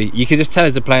don't know, you could just tell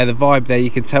as a player the vibe there, you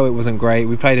could tell it wasn't great.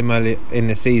 We played them early in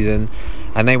the season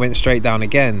and they went straight down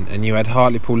again, and you had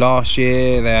Hartlepool last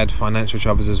year, they had financial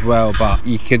troubles as well, but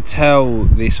you could tell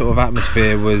the sort of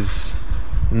atmosphere was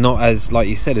not as, like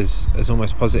you said, as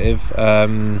almost positive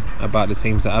about the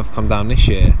teams that have come down this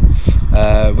year,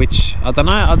 which I don't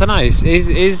know,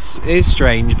 is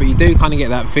strange, but you do kind of get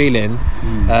that feeling,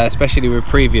 especially with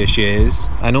previous years,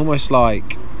 and almost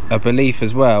like a belief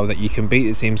as well that you can beat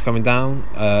the teams coming down,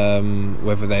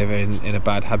 whether they're in a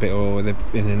bad habit or they're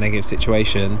in a negative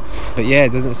situation. But yeah,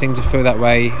 it doesn't seem to feel that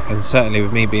way, and certainly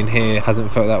with me being here,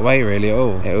 hasn't felt that way really at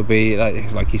all. It would be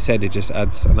like you said, it just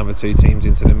adds another 2 teams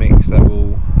into the mix that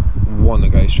will want to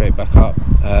go straight back up,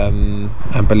 and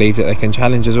believe that they can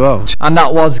challenge as well. And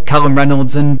that was Callum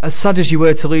Reynolds, and as sad as you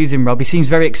were to lose him, Rob, he seems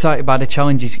very excited by the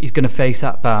challenge he's going to face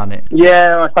at Barnet.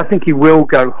 Yeah, I think he will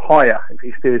go higher if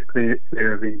he stays clear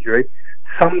of injury.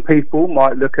 Some people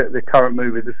might look at the current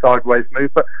move as a sideways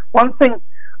move, but one thing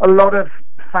a lot of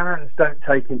fans don't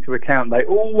take into account, they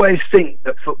always think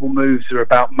that football moves are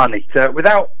about money. So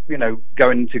without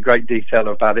going into great detail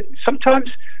about it, sometimes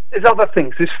there's other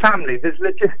things. There's family, there's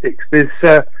logistics, there's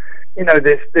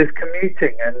there's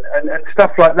commuting and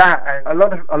stuff like that, and a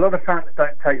lot of fans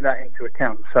don't take that into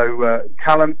account. So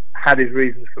Callum had his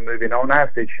reasons for moving on, as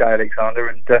did Shay Alexander,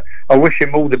 and I wish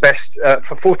him all the best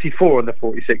for 44 of the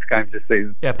 46 games this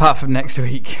season. Yeah, apart from next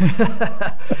week.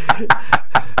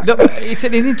 Look, it's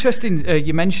interesting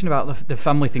you mentioned about the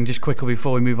family thing just quickly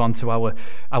before we move on to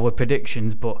our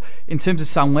predictions, but in terms of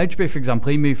Sam Ledgeby, for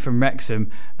example, he moved from Wrexham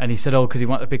and he said, because he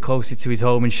wanted to be closer to his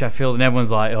home in Sheffield, and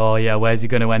everyone's like, oh yeah, where's he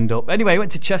going to end up? Anyway, he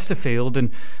went to Chesterfield,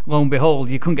 and lo and behold,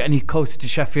 you couldn't get any closer to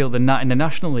Sheffield than that in the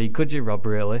National League, could you, Rob,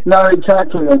 really? No,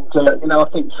 exactly, and I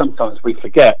think sometimes we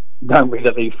forget, don't we,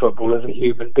 that these footballers are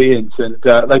human beings, and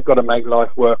they've got to make life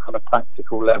work on a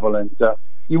practical level, and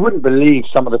you wouldn't believe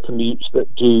some of the commutes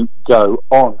that do go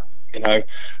on, if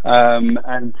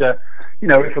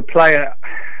a player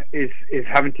is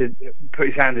having to put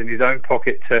his hand in his own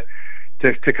pocket to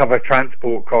to cover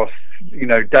transport costs,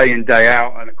 day in, day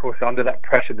out, and of course under that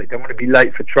pressure they don't want to be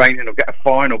late for training or get a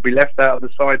fine or be left out of the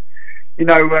side.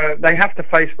 They have to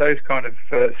face those kind of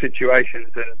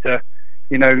situations,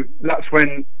 and that's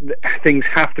when things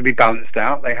have to be balanced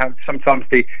out. They have sometimes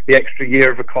the extra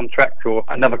year of a contract or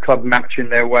another club matching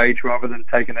their wage rather than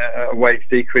taking a wage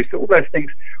decrease. All those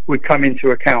things would come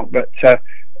into account, but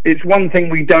it's one thing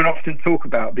we don't often talk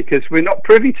about because we're not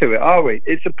privy to it, are we?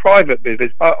 It's a private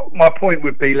business. My point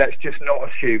would be, let's just not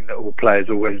assume that all players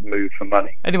always move for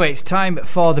money. Anyway, it's time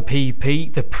for the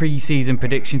PP, the pre-season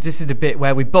predictions. This is the bit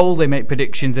where we boldly make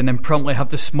predictions and then promptly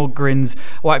have the smug grins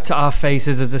wiped at our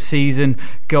faces as the season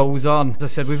goes on. As I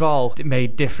said, we've all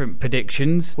made different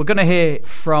predictions. We're going to hear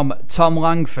from Tom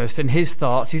Lang first and his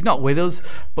thoughts. He's not with us,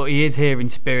 but he is here in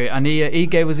spirit, and he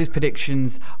gave us his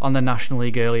predictions on the National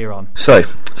League earlier on. So,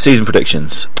 season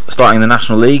predictions. Starting in the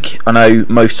National League, I know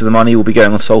most of the money will be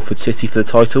going on Salford City for the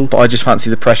title, but I just fancy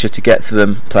the pressure to get to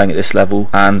them playing at this level,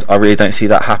 and I really don't see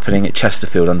that happening at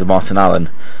Chesterfield under Martin Allen.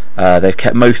 They've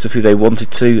kept most of who they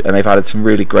wanted to, and they've added some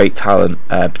really great talent,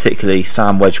 particularly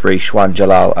Sam Wedgbury, Shwan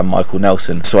Jalal and Michael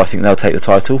Nelson, so I think they'll take the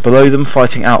title. Below them,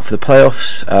 fighting out for the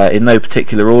playoffs, in no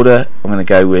particular order, I'm going to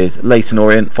go with Leyton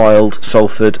Orient, Fylde,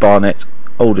 Salford, Barnet,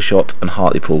 Aldershot and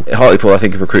Hartlepool. Hartlepool I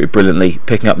think have recruited brilliantly.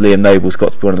 Picking up Liam Noble's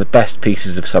got to be one of the best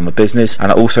pieces of summer business,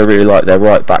 and I also really like their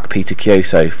right back Peter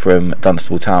Chioso from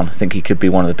Dunstable Town. I think he could be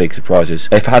one of the big surprises.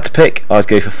 If I had to pick, I'd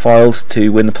go for Fylde to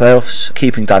win the playoffs,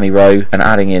 keeping Danny Rowe and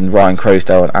adding in Ryan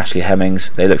Crosdale and Ashley Hemmings.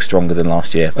 They look stronger than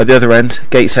last year. At the other end,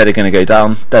 Gateshead are going to go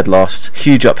down, dead last,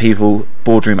 huge upheaval,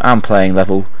 boardroom and playing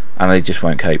level, and they just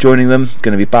won't cope. Joining them,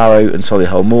 going to be Barrow and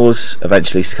Solihull Moors,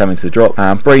 eventually succumbing to the drop,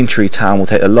 and Braintree Town will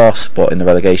take the last spot in the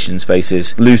relegation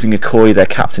spaces. Losing Okoye, their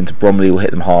captain, to Bromley will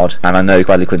hit them hard, and I know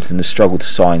Bradley Quinton has struggled to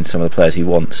sign some of the players he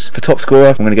wants. For top scorer,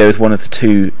 I'm going to go with one of the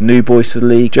two new boys to the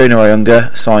league. Jonah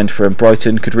Ayunga, signed from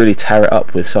Brighton, could really tear it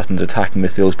up with Sutton's attacking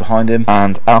midfields behind him,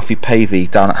 and Alfie Pavey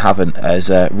down at Havant has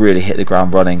really hit the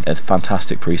ground running. A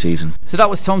fantastic pre-season. So that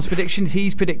was Tom's predictions.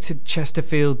 He's predicted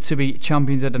Chesterfield to be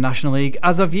champions of the National League.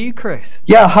 As of you, Chris?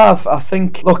 Yeah, I have. I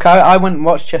think. Look, I went and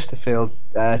watched Chesterfield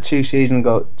 2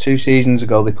 seasons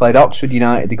ago. They played Oxford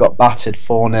United. They got battered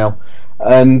 4-0,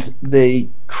 and the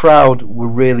crowd were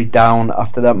really down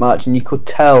after that match, and you could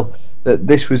tell that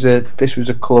this was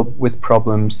a club with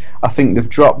problems. I think they've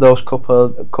dropped those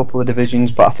couple of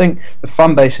divisions, but I think the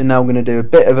fan base are now going to do a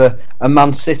bit of a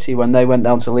Man City when they went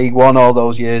down to League One all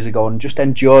those years ago, and just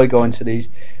enjoy going to these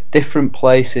different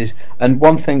places. And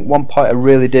one point I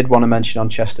really did want to mention on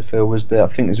Chesterfield was that I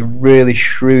think there's a really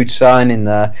shrewd signing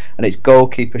there, and it's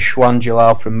goalkeeper Shwan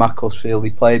Jalal from Macclesfield.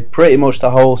 He played pretty much the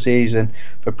whole season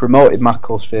for promoted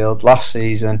Macclesfield last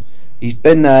season. He's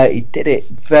been there. He did it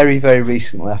very, very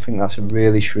recently. I think that's a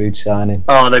really shrewd signing.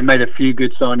 Oh, they've made a few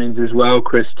good signings as well,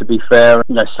 Chris, to be fair.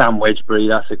 Sam Wedgbury,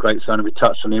 that's a great signing. We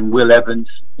touched on him. Will Evans,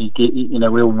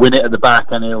 he'll win it at the back,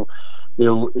 and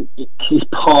his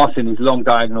passing, his long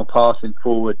diagonal passing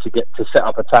forward to set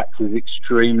up attacks is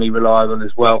extremely reliable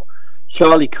as well.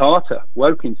 Charlie Carter,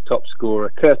 Wokin's top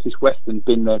scorer. Curtis Weston,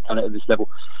 been there, done it at this level.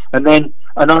 And then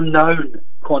an unknown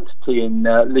quantity in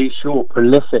Lee Shaw,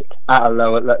 prolific at a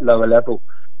lower level.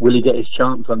 Will he get his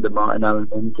chance under Martin Allen?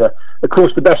 And of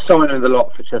course, the best signing of the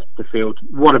lot for Chesterfield.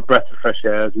 What a breath of fresh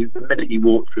air! The minute he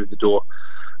walked through the door,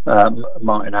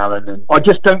 Martin Allen. And I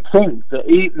just don't think that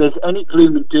there's any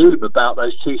gloom and doom about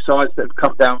those two sides that have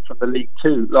come down from the League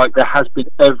Two, like there has been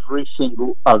every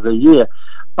single other year.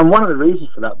 And one of the reasons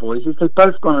for that, boys, is they've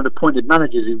both gone and appointed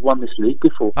managers who've won this league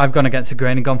before. I've gone against the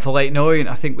grain and gone for Leyton Orient.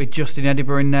 I think with Justin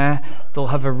Edinburgh in there, they'll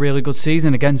have a really good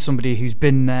season. Again, somebody who's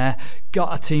been there,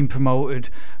 got a team promoted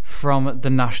from the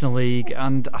National League,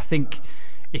 and I think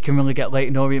he can really get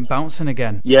Leyton Orient bouncing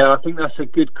again. Yeah, I think that's a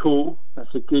good call.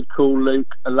 That's a good call,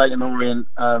 Luke. Leyton Orient,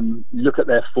 look at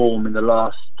their form in the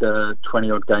last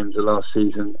 20-odd games of last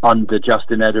season under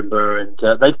Justin Edinburgh,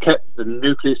 and they've kept the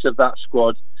nucleus of that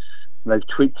squad. They've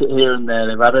tweaked it here and there.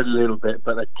 They've added a little bit,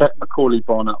 but they've kept Macaulay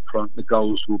Bonne up front. The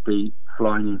goals will be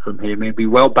flying in from him. He'll be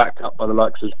well backed up by the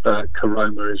likes of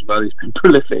Karoma as well. He's been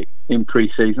prolific in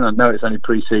pre-season. I know it's only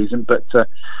pre-season, but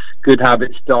good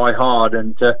habits die hard.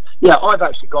 And I've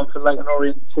actually gone for Leyton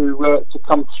Orient to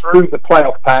come through the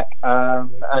playoff pack and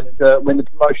win the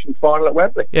promotion final at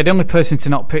Wembley. Yeah, the only person to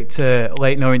not pick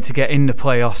Leyton Orient to get in the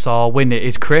playoffs or win it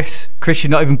is Chris. Chris,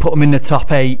 you've not even put them in the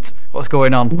top 8. What's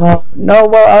going on? No.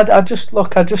 Well, I just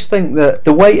think that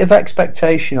the weight of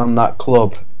expectation on that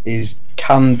club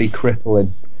can be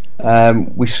crippling.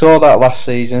 We saw that last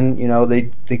season.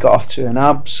 They got off to an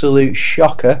absolute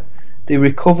shocker. They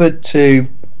recovered to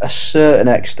a certain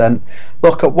extent.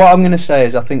 Look, what I'm going to say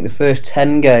is I think the first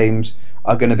 10 games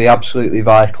are going to be absolutely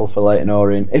vital for Leyton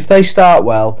Orient. If they start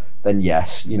well, then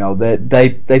yes,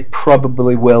 they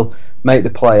probably will make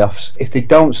the playoffs. If they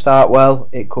don't start well,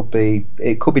 it could be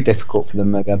difficult for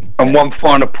them again. And one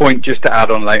final point just to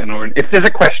add on Leyton Orient. If there's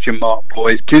a question mark,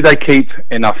 boys, do they keep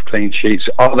enough clean sheets?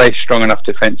 Are they strong enough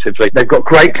defensively? They've got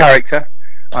great character.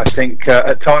 I think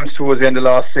at times towards the end of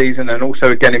last season and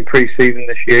also again in pre-season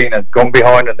this year, gone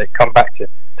behind and they've come back to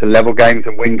level games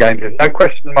and win games. There's no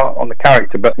question mark on the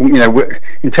character, but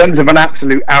in terms of an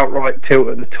absolute outright tilt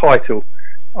at the title,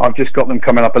 I've just got them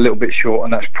coming up a little bit short,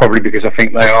 and that's probably because I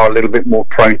think they are a little bit more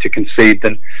prone to concede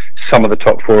than some of the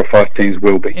top 4 or 5 teams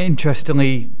will be.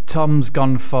 Interestingly, Tom's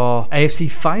gone for AFC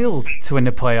Fylde to win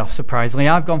the playoffs, surprisingly.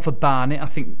 I've gone for Barnet. I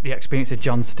think the experience of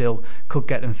John Still could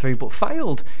get them through, but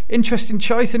Fylde, interesting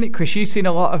choice, isn't it, Chris? You've seen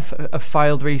a lot of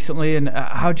Fylde recently, and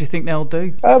how do you think they'll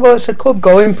do? Well, it's a club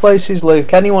going places,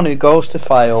 Luke. Anyone who goes to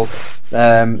Fylde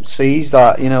sees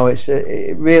that. It's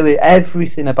really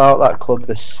everything about that club,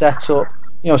 the setup.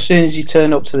 As soon as you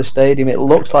turn up to the stadium, it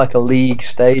looks like a league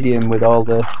stadium with all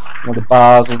the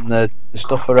bars and the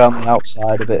stuff around the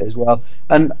outside of it as well.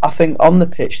 And I think on the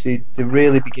pitch, they're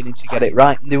really beginning to get it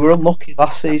right. And they were unlucky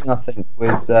last season, I think,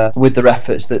 with their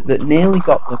efforts that nearly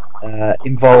got them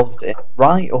involved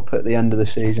right up at the end of the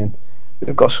season.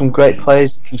 They've got some great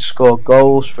players that can score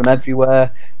goals from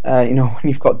everywhere. When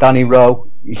you've got Danny Rowe,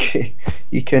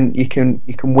 you can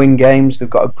win games. They've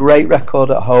got a great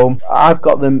record at home. I've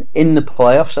got them in the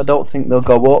playoffs. I don't think they'll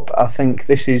go up. I think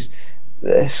this is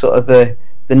sort of the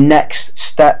next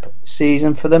step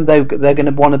season for them. They're going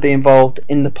to want to be involved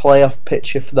in the playoff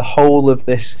picture for the whole of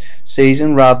this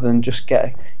season rather than just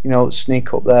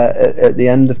sneak up there at the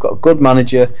end. They've got a good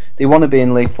manager. They want to be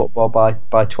in league football by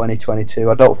 2022.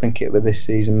 I don't think it with this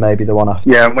season, maybe the one after.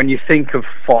 Yeah, and when you think of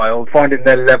Fylde finding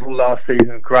their level last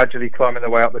season, gradually climbing their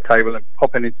way up the table and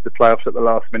popping into the playoffs at the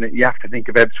last minute, you have to think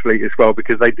of Ebbsfleet as well,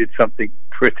 because they did something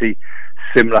pretty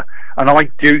similar. And I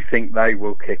do think they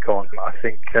will kick on. I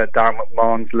think Darren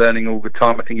McMahon's learning all the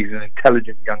time. I think he's an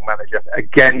intelligent young manager.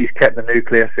 Again, he's kept the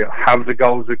nucleus. He'll have the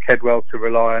goals of Kedwell to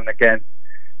rely on. Again,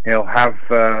 he'll have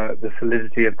the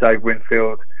solidity of Dave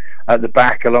Winfield at the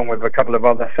back, along with a couple of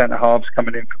other centre-halves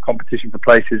coming in for competition for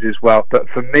places as well. But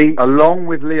for me, along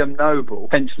with Liam Noble,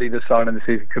 potentially the sign of the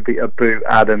season could be Abu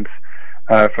Adams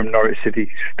from Norwich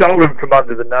City, stolen from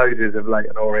under the noses of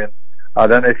Leyton Orient. I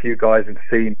don't know if you guys have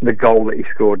seen the goal that he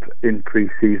scored in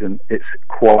pre-season. It's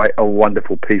quite a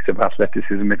wonderful piece of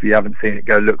athleticism. If you haven't seen it,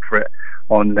 go look for it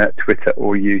on Twitter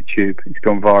or YouTube. It's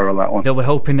gone viral, that one. They'll be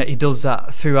hoping that he does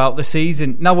that throughout the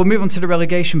season. Now we'll move on to the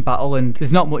relegation battle, and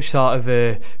there's not much sort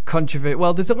of controversy.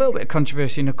 Well, there's a little bit of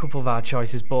controversy in a couple of our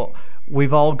choices, but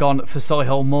we've all gone for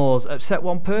Solihull Moors, except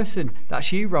one person.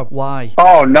 That's you, Rob. Why?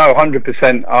 Oh, no,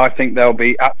 100%. I think they'll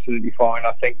be absolutely fine.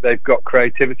 I think they've got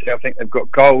creativity. I think they've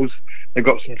got goals. They've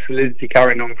got some solidity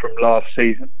carrying on from last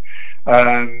season.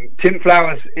 Tim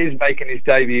Flowers is making his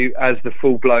debut as the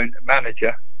full-blown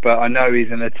manager, but I know he's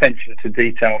an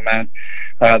attention-to-detail man.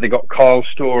 They've got Kyle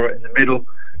Storer in the middle.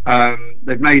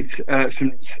 They've made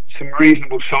some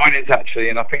reasonable signings, actually,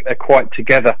 and I think they're quite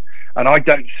together. And I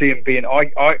don't see them being...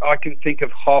 I can think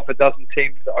of half a dozen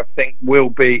teams that I think will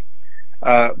be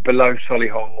below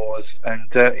Solihull Moors. And,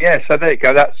 so there you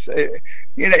go. That's...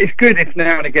 it's good if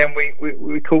now and again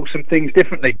we call some things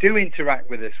differently. Do interact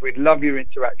with us. We'd love your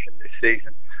interaction this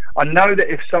season. I know that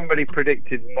if somebody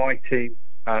predicted my team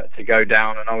to go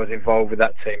down and I was involved with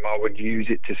that team, I would use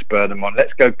it to spur them on.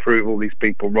 Let's go prove all these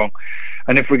people wrong.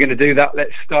 And if we're going to do that,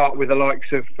 let's start with the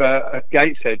likes of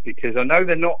Gateshead, because I know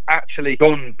they're not actually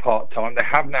gone part-time. They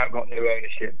have now got new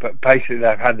ownership, but basically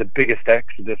they've had the biggest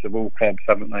exodus of all clubs,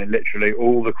 haven't they? Literally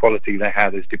all the quality they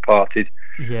had has departed.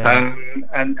 Yeah.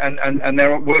 And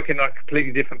they're working on a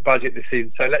completely different budget this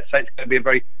season. So let's say it's going to be a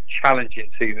very challenging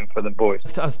season for the boys.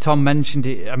 As Tom mentioned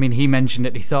it, he mentioned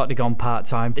that he thought they'd gone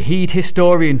part-time. The Heed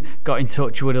historian got in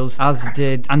touch with us, as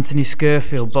did Anthony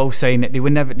Skirfield, both saying that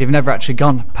they've never actually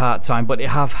gone part-time, but they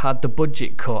have had the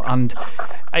budget cut. And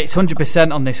it's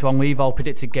 100% on this one. We've all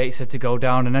predicted Gateshead to go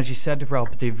down, and as you said,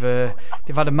 Rob, they've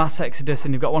had a mass exodus,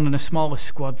 and they've got one of the smallest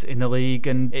squads in the league,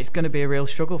 and it's going to be a real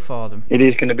struggle for them. It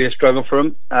is going to be a struggle for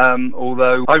them,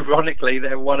 although ironically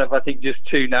they're one of, I think, just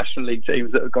 2 National League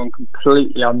teams that have gone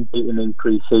completely unbeaten in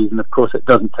pre-season. Of course, it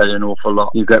doesn't tell you an awful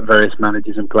lot. You've got various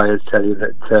managers and players tell you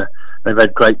that they've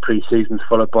had great pre-seasons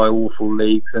followed by awful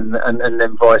leagues, and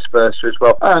then vice versa as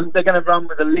well. They're going to run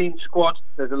with a lean squad.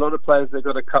 There's a lot of players they've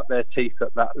got to cut their teeth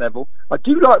at that level. I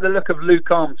do like the look of Luke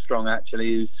Armstrong,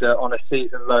 actually, who's on a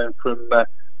season loan from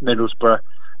Middlesbrough.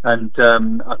 And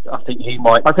I think he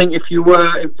might. I think if you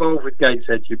were involved with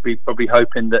Gateshead, you'd be probably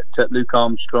hoping that Luke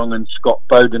Armstrong and Scott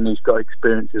Bowden, who's got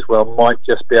experience as well, might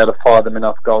just be able to fire them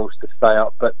enough goals to stay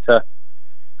up. But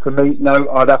for me, no,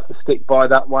 I'd have to stick by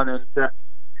that one. And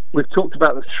we've talked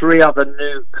about the 3 other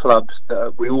new clubs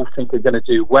that we all think are going to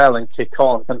do well and kick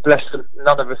on. And bless them,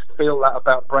 none of us feel that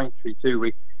about Braintree, do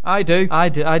we? I do. I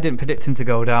didn't predict him to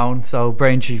go down, so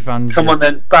Braintree fans... Come on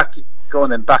then, Go on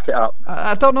then, back it up.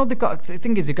 I don't know. The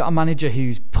thing is, they've got a manager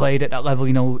who's played at that level.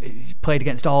 You know, he's played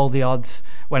against all the odds.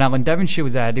 When Alan Devonshire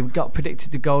was there, they got predicted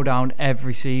to go down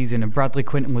every season, and Bradley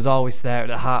Quinton was always there at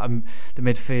the heart of the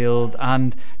midfield.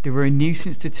 And they were a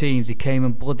nuisance to teams. They came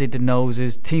and blooded the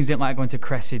noses. Teams didn't like going to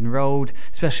Cressing Road,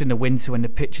 especially in the winter when the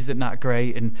pitch isn't that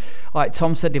great. And like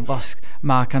Tom said, they've lost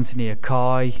Mark Anthony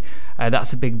Okoye.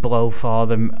 That's a big blow for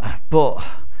them. But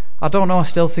I don't know. I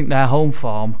still think their home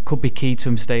form could be key to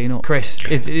them staying up. Chris,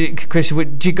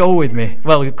 would you go with me?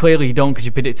 Well, clearly you don't because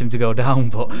you predict him to go down.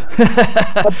 But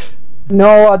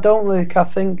no, I don't, Luke. I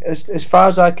think as far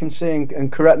as I can see,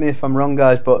 and correct me if I'm wrong,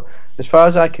 guys, but as far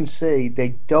as I can see,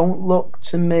 they don't look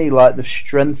to me like they've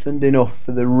strengthened enough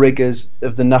for the rigours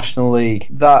of the National League.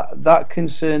 That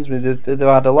concerns me. They've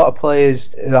had a lot of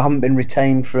players who haven't been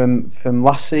retained from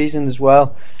last season as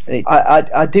well.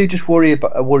 I do just worry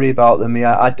about them.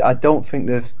 Yeah, I don't think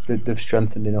they've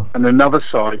strengthened enough. And another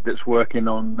side that's working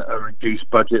on a reduced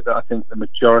budget that I think the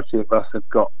majority of us have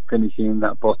got finishing in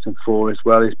that bottom 4 as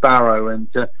well is Barrow. And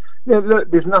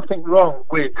look, there's nothing wrong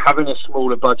with having a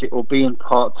smaller budget or being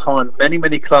part-time.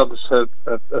 Many clubs have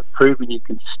proven you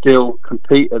can still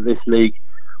compete at this league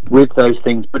with those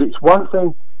things. But it's one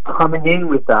thing coming in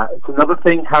with that. It's another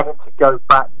thing having to go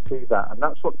back to that. And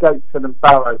that's what Gateshead and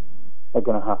Barrow are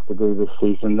going to have to do this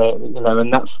season.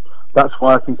 And that's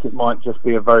why I think it might just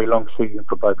be a very long season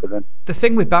for both of them. The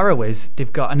thing with Barrow is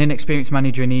they've got an inexperienced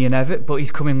manager in Ian Evatt, but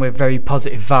he's coming with very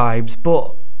positive vibes.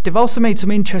 But they've also made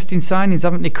some interesting signings,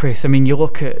 haven't they, Chris? I mean, you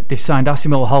look at, they've signed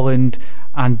Asimil Holland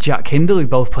and Jack Hindle, who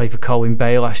both played for Colwyn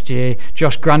Bay last year.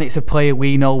 Josh Granite's a player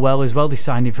we know well as well. They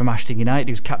signed him from Ashton United.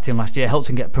 He was captain last year, helped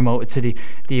him get promoted to the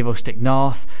Evo Stick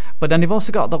North. But then they've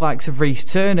also got the likes of Reece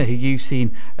Turner, who you've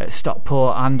seen at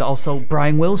Stockport, and also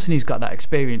Brian Wilson, who's got that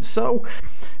experience. So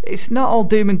it's not all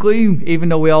doom and gloom, even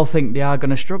though we all think they are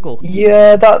going to struggle.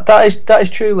 Yeah, that is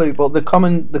true, Luke. But the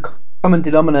common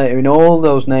denominator in all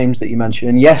those names that you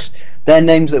mentioned, and yes, they're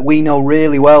names that we know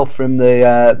really well from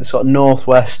the sort of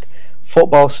northwest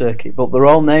football circuit, but they're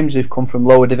all names who've come from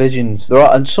lower divisions. There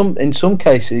are, and in some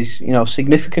cases,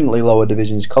 significantly lower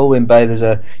divisions. Colwyn Bay, there's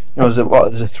a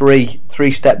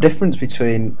three-step difference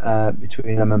between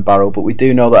them and Barrow. But we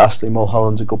do know that Ashley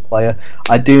Mulholland's a good player.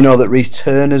 I do know that Reece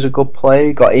Turner's a good player.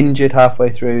 He got injured halfway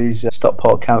through his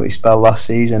Stockport County spell last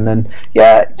season, and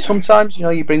sometimes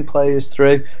you bring players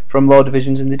through from lower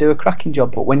divisions and they do a cracking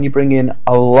job. But when you bring in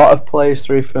a lot of players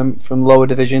through from lower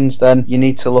divisions, then you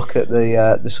need to look at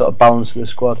the sort of balance of the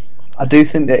squad. I do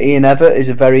think that Ian Evatt is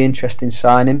a very interesting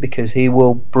signing because he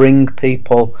will bring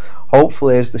people,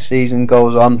 hopefully as the season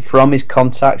goes on, from his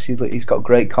contacts. He's got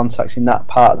great contacts in that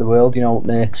part of the world, up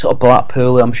near sort of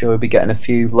Blackpool. I'm sure we'll be getting a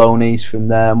few loanees from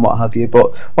there and what have you.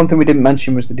 But one thing we didn't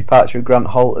mention was the departure of Grant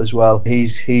Holt as well.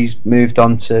 He's moved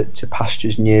on to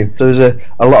pastures new. So there's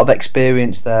a lot of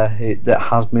experience there that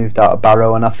has moved out of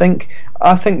Barrow, and I think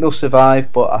they'll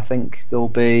survive, but I think they'll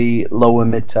be lower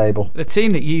mid-table. The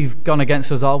team that you've gone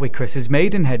against us all with, Chris, is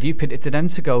Maidenhead. You predicted them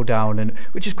to go down, and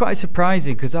which is quite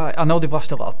surprising because I know they've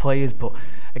lost a lot of players, but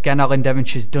again, Alan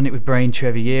Devonshire's done it with Braintree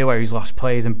every year where he's lost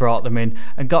players and brought them in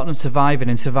and got them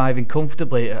surviving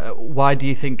comfortably. Why do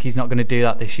you think he's not going to do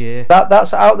that this year?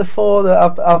 That's out of the 4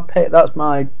 that I've picked. That's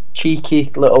my cheeky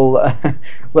little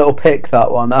pick, that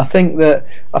one. I think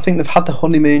they've had the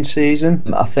honeymoon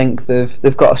season. I think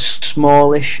they've got a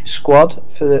smallish squad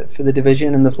for the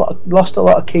division, and they've lost a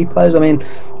lot of key players. I mean,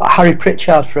 like Harry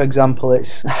Pritchard, for example.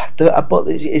 But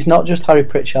it's not just Harry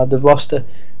Pritchard. They've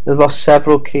lost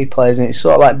several key players, and it's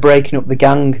sort of like breaking up the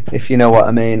gang, if you know what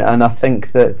I mean. And I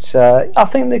think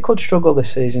that they could struggle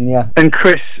this season. Yeah. And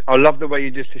Chris, I love the way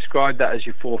you just described that as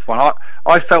your 4th one.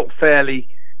 I felt fairly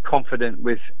confident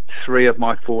with 3 of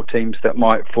my 4 teams that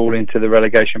might fall into the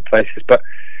relegation places, but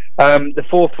the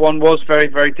 4th one was very,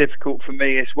 very difficult for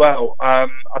me as well. I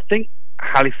think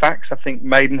Halifax, I think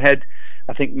Maidenhead,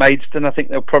 I think Maidstone, I think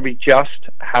they'll probably just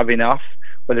have enough,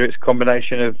 whether it's a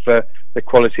combination of the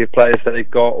quality of players that they've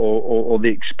got or the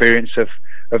experience of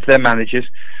their managers.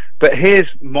 But here's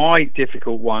my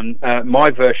difficult one, my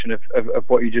version of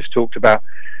what you just talked about.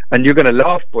 And you're going to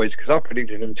laugh, boys, because I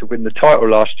predicted them to win the title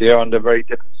last year under very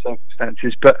different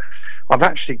circumstances. But I've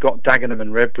actually got Dagenham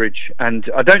and Redbridge, and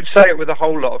I don't say it with a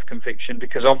whole lot of conviction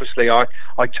because obviously I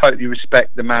totally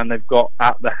respect the man they've got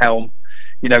at the helm.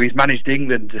 You know, he's managed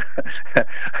England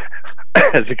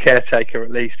as a caretaker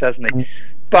at least, hasn't he?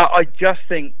 But I just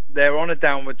think they're on a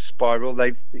downward spiral.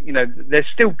 They're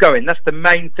still going. That's the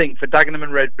main thing for Dagenham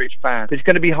and Redbridge fans. It's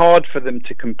going to be hard for them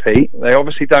to compete. They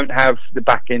obviously don't have the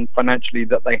backing financially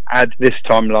that they had this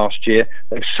time last year.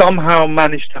 They've somehow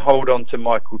managed to hold on to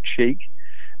Michael Cheek,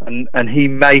 and he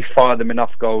may fire them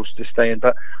enough goals to stay in.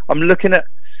 But I'm looking at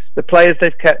the players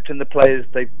they've kept and the players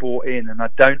they've brought in, and I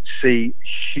don't see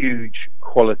huge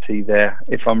quality there,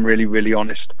 if I'm really, really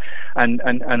honest. And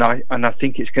I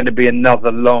think it's going to be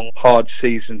another long, hard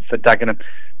season for Dagenham.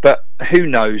 But who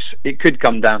knows? It could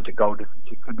come down to goal difference.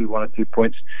 It could be 1 or 2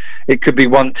 points. It could be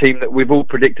one team that we've all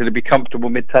predicted to be comfortable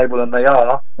mid-table, and they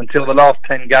are until the last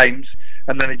 10 games,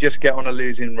 and then they just get on a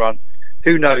losing run.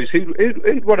 Who knows?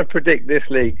 Who'd want to predict this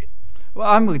league? Well,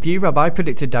 I'm with you, Rob. I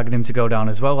predicted Dagenham to go down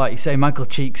as well. Like you say, Michael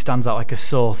Cheek stands out like a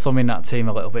sore thumb in that team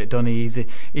a little bit, doesn't he?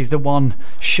 He's the one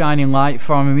shining light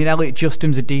for him. I mean, Elliot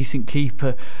Justin's a decent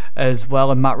keeper as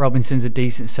well, and Matt Robinson's a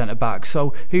decent centre-back.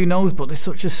 So who knows? But there's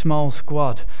such a small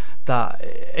squad that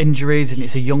injuries, and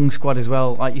it's a young squad as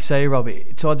well. Like you say, Rob,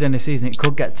 towards the end of the season, it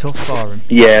could get tough for him.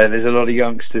 Yeah, there's a lot of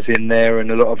youngsters in there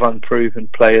and a lot of unproven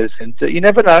players. And you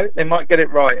never know. They might get it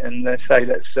right and say,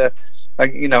 let's...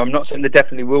 I'm not saying they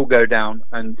definitely will go down,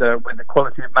 and with the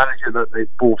quality of manager that they've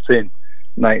brought in,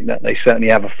 they certainly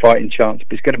have a fighting chance.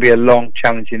 But it's going to be a long,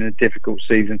 challenging and difficult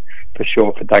season for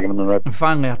sure for Dagenham and Redbridge. And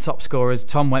finally, our top scorers.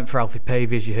 Tom went for Alfie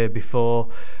Pavey, as you heard before.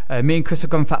 Me and Chris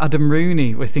have gone for Adam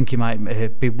Rooney. We think he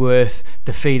might be worth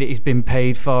the fee that he's been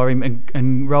paid for him.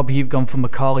 And Rob, you've gone for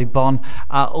Macaulay Bonne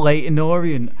at Leyton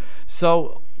Orient.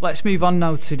 So let's move on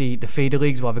now to the feeder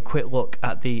leagues. We'll have a quick look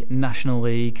at the National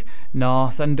League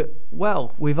North. And,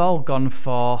 well, we've all gone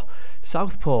for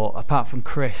Southport, apart from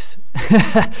Chris.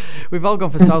 We've all gone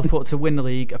for Southport to win the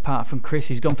league, apart from Chris,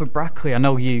 who's gone for Brackley. I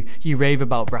know you rave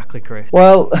about Brackley, Chris.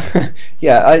 Well,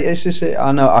 yeah, it's just,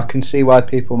 I know I can see why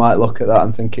people might look at that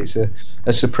and think it's a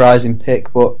surprising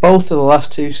pick, but both of the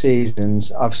last 2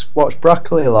 seasons, I've watched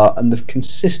Brackley a lot, and they've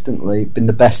consistently been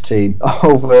the best team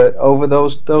over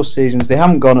those seasons. They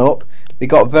haven't gone up. They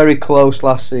got very close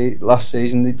last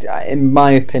season. In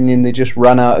my opinion, they just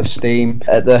ran out of steam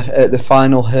at the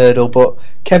final hurdle. But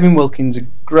Kevin Wilkins, a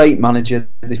great manager.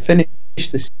 They finished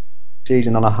the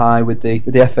season on a high with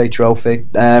the FA Trophy.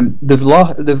 They've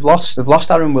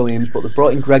lost Aaron Williams, but they've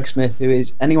brought in Greg Smith, who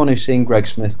is, anyone who's seen Greg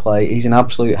Smith play, he's an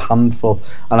absolute handful.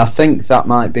 And I think that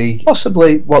might be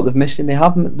possibly what they've missing.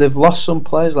 They've lost some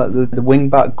players like the wing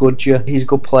back Gudger. He's a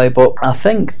good player, but I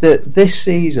think that this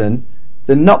season,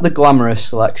 they're not the glamorous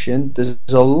selection. There's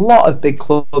a lot of big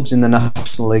clubs in the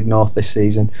National League North this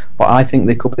season, but I think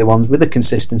they could be the ones with the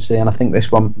consistency, and I think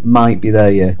this one might be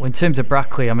their year. Well, in terms of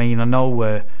Brackley, I mean, I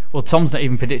know Tom's not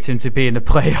even predicting him to be in the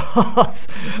playoffs.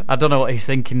 I don't know what he's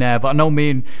thinking there, but I know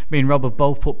me and Rob have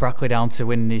both put Brackley down to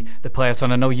win the playoffs,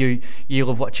 and I know you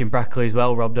love watching Brackley as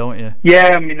well, Rob, don't you?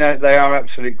 Yeah, I mean, they are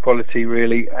absolute quality,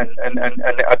 really, and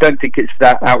I don't think it's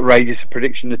that outrageous a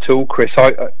prediction at all, Chris.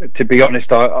 To be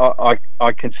honest,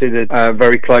 I considered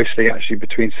very closely actually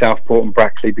between Southport and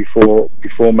Brackley before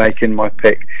making my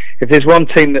pick. If there's one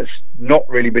team that's not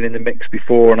really been in the mix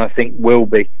before, and I think will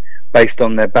be, based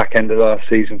on their back end of last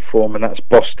season form, and that's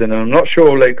Boston. And I'm not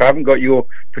sure, Luke, I haven't got your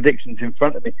predictions in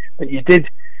front of me, but you did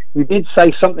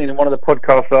say something in one of the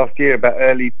podcasts last year about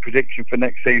early prediction for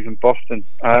next season, Boston.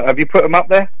 Have you put them up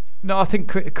there? No, I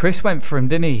think Chris went for him,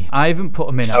 didn't he? I haven't put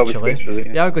him in, actually. Chris,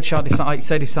 yeah, a good shot. Like you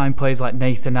said, he signed players like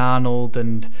Nathan Arnold,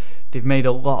 and they've made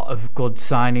a lot of good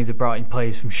signings. They brought in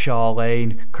players from Shaw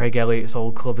Lane, Craig Elliott's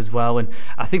old club as well. And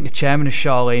I think the chairman of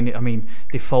Shaw Lane, I mean,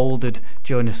 they folded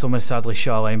during the summer, sadly,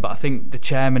 Shaw Lane, but I think the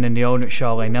chairman and the owner at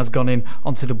Shaw Lane has gone in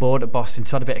onto the board at Boston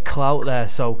to add a bit of clout there.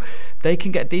 So they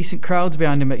can get decent crowds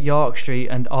behind them at York Street,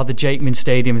 or the Jakeman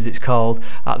Stadium as it's called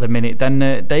at the minute.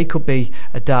 Then they could be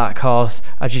a dark horse.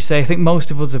 As you say, I think most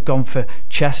of us have gone for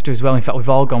Chester as well. In fact, we've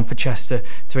all gone for Chester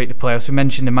to reach the playoffs. We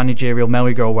mentioned the managerial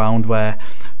merry-go-round where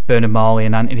Bernard Morley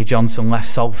and Anthony Johnson left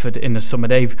Salford in the summer.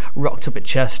 They've rocked up at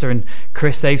Chester, and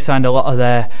Chris, they've signed a lot of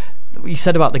their... You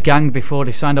said about the gang before,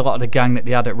 they signed a lot of the gang that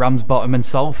they had at Ramsbottom and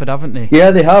Salford, haven't they?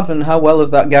 Yeah, they have, and how well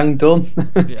have that gang done?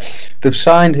 Yeah. They've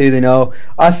signed who they know.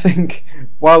 I think,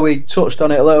 while we touched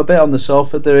on it a little bit on the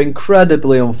Salford, they're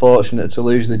incredibly unfortunate to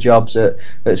lose the jobs at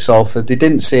Salford. They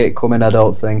didn't see it coming, I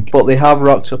don't think, but they have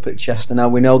rocked up at Chester now.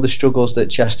 We know the struggles that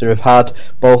Chester have had,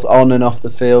 both on and off the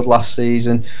field last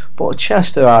season, but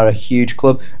Chester are a huge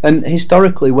club, and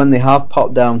historically when they have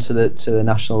popped down to the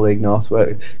National League North,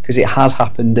 because it has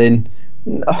happened in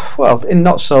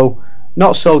not so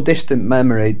not so distant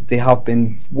memory, they have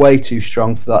been way too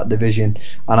strong for that division,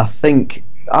 and I think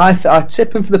I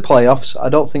tip them for the playoffs. I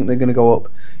don't think they're going to go up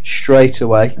straight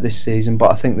away this season,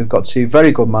 but I think they've got two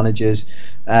very good managers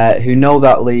who know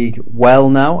that league well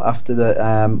now after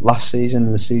the last season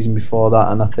and the season before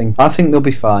that, and I think they'll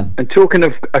be fine. And talking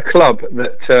of a club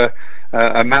that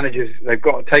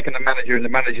they've taken a manager and the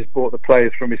manager's bought the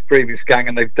players from his previous gang,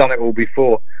 and they've done it all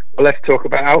before. Well, let's talk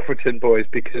about Alfreton, boys,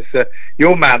 because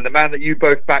your man, the man that you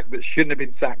both backed that shouldn't have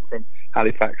been sacked from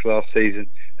Halifax last season,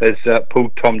 has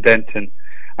pulled Tom Denton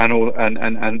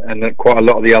and quite a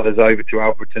lot of the others over to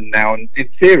Alfreton now, and in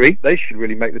theory they should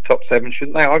really make the top 7,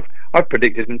 shouldn't they? I've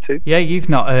predicted them to. Yeah, you've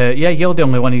not. You're the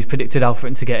only one who's predicted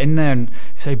Alfreton to get in there, and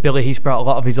say Billy, he's brought a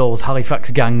lot of his old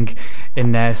Halifax gang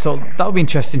in there, so that'll be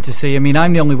interesting to see. I mean,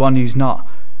 I'm the only one who's not.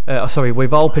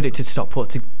 We've all predicted Stockport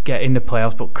to get in the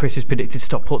playoffs, but Chris has predicted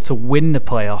Stockport to win the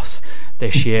playoffs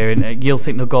this year, and you'll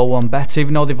think they'll go one better,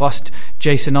 even though they've lost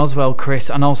Jason Oswell, Chris,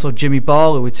 and also Jimmy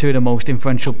Ball, who were two of the most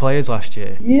influential players last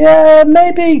year. Yeah,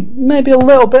 maybe a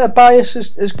little bit of bias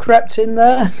has crept in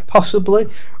there, possibly,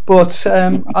 but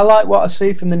I like what I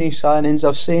see from the new signings.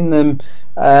 I've seen them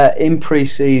in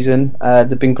pre-season.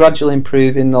 They've been gradually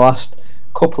improving the last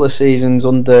couple of seasons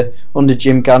under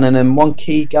Jim Gannon, and one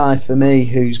key guy for me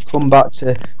who's come back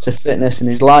to fitness and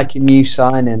is like a new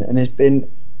signing and has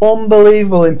been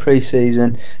unbelievable in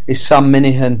pre-season is Sam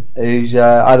Minihan, who's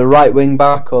either right wing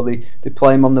back or they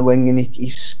play him on the wing, and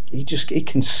he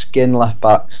can skin left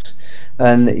backs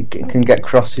and he can get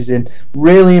crosses in.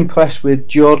 Really impressed with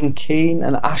Jordan Keane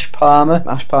and Ash Palmer.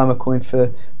 Ash Palmer coming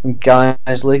from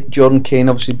Guiseley. Jordan Keane,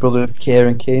 obviously brother of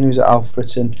Kieran Keane, who was at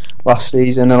Alfreton last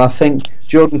season, and I think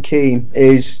Jordan Keane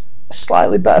is a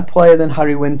slightly better player than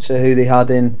Harry Winter, who they had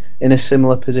in a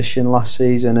similar position last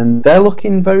season, and they're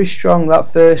looking very strong. That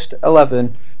first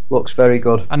 11 looks very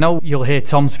good. I know you'll hear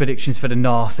Tom's predictions for the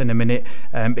North in a minute,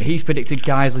 but he's predicted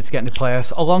Guiseley to get in the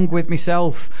playoffs, along with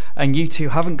myself, and you two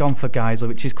haven't gone for Guiseley,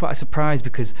 which is quite a surprise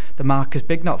because the Marcus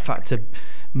Bignot factor.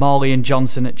 Morley and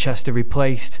Johnson at Chester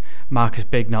replaced Marcus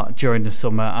Bignot during the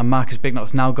summer, and Marcus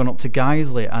Bignot's now gone up to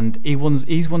Guiseley, and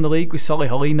he's won the league with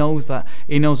Solihull. He knows that.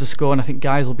 He knows the score, and I think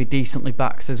Guiseley will be decently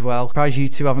backed as well. Surprised you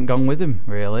two haven't gone with him,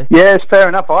 really. Yeah, it's fair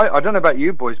enough. I don't know about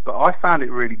you boys, but I found it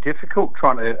really difficult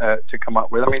trying to come up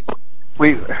with. I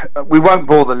mean, we won't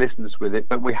bore the listeners with it,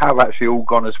 but we have actually all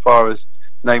gone as far as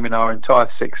naming our entire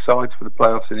 6 sides for the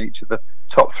playoffs in each of the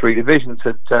top 3 divisions.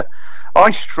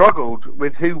 I struggled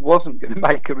with who wasn't going to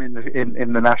make them in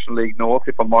the National League North,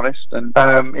 if I'm honest. And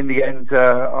in the end,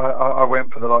 I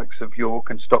went for the likes of York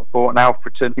and Stockport and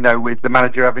Alfreton, with the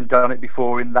manager having done it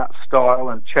before in that style,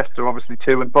 and Chester obviously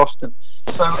too, and Boston.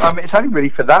 So it's only really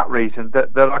for that reason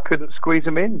that I couldn't squeeze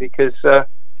them in, because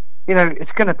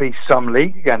it's going to be some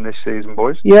league again this season,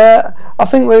 boys. Yeah, I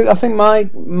think, Luke,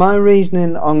 my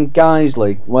reasoning on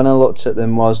Guiseley when I looked at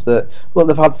them was that, look,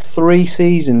 they've had 3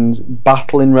 seasons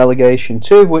battling relegation,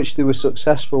 2 of which they were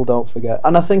successful, don't forget.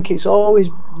 And I think it's always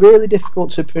really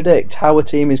difficult to predict how a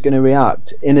team is going to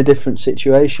react in a different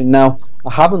situation. Now,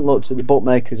 I haven't looked at the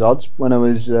bookmakers' odds when I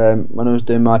was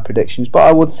doing my predictions, but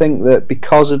I would think that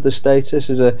because of the status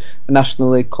as a National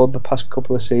League club the past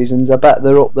couple of seasons, I bet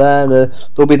they're up there.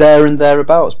 They'll be there and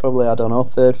thereabouts, probably, I don't know,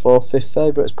 3rd, 4th, 5th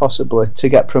favourites possibly to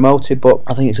get promoted. But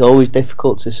I think it's always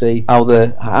difficult to see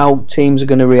how teams are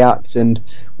going to react. And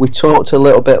we talked a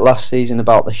little bit last season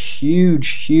about the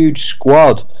huge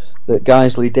squad that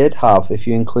Guiseley did have, if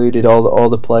you included all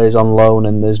the players on loan,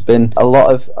 and there's been a lot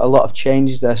of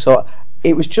changes there. So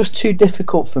it was just too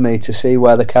difficult for me to see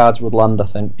where the cards would land, I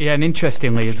think. Yeah, and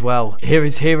interestingly as well, here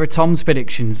are Tom's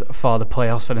predictions for the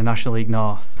playoffs for the National League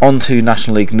North. On to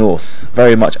National League North.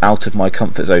 Very much out of my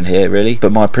comfort zone here, really.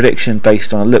 But my prediction,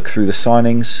 based on a look through the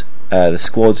signings, the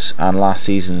squads and last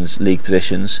season's league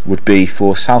positions, would be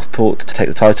for Southport to take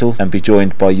the title and be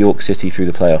joined by York City through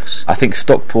the playoffs. I think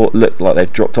Stockport look like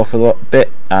they've dropped off a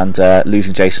bit, and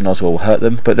losing Jason Oswell will hurt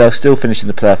them, but they'll still finish in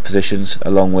the playoff positions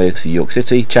along with York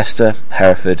City, Chester,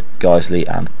 Hereford, Guiseley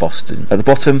and Boston. At the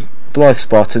bottom, Blyth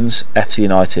Spartans, FC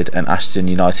United and Ashton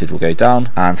United will go down,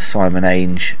 and Simon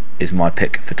Ainge is my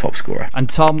pick for top scorer. And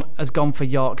Tom has gone for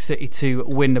York City to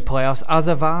win the playoffs, as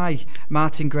have I.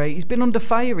 Martin Gray, he's been under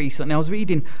fire recently. I was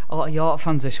reading a lot of York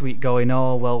fans this week going,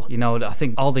 oh, well, I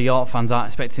think all the York fans aren't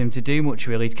expecting him to do much,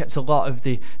 really. He's kept a lot of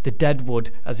the deadwood,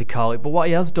 as they call it. But what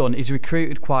he has done is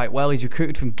recruited quite well. He's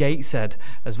recruited from Gateshead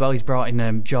as well. He's brought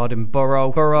in Jordan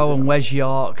Burrow and Wes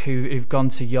York, who've gone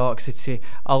to York City,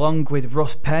 along with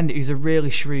Russ Penn, who's a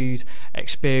really shrewd,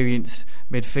 experienced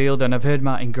midfielder. And I've heard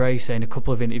Martin Gray say in a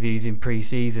couple of interviews in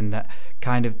pre-season that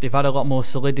they've had a lot more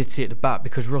solidity at the back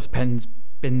because Russ Penn's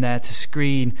been there to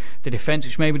screen the defence,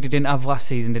 which maybe they didn't have last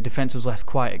season. The defence was left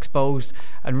quite exposed,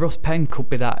 and Russ Penn could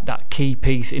be that key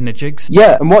piece in the jigs.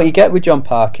 Yeah, and what you get with John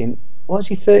Parkin, what is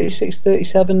he, 36,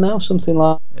 37 now, something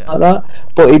like that?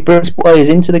 But he brings players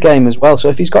into the game as well. So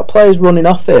if he's got players running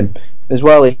off him as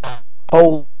well, he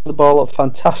holds the ball up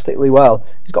fantastically well.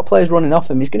 He's got players running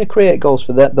off him. He's going to create goals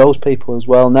for those people as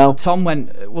well. Now, Tom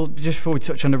went. Well, just before we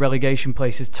touch on the relegation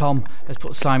places, Tom has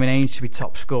put Simon Ainge to be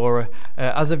top scorer.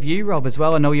 As of you, Rob, as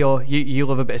well. I know you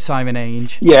love a bit of Simon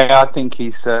Ainge. Yeah, I think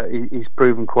he's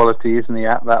proven quality, isn't he,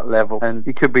 at that level? And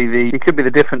he could be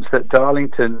the difference that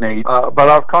Darlington needs. But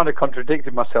I've kind of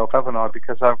contradicted myself, haven't I?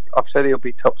 Because I've said he'll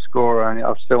be top scorer, and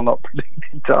I've still not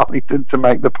predicted Darlington to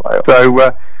make the playoffs.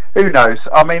 So. Who knows?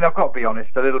 I mean, I've got to be honest,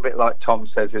 a little bit like Tom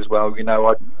says as well. You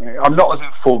know, I'm not as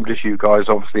informed as you guys,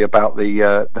 obviously, about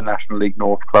the National League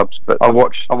North clubs, but I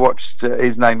watched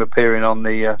his name appearing on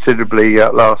the considerably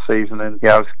last season, and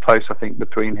yeah, it was close, I think,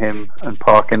 between him and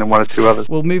Parkin and one or two others.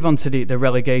 We'll move on to the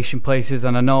relegation places,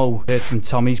 and I know from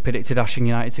Tom, he's predicted Ashton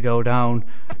United to go down,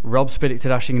 Rob's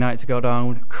predicted Ashton United to go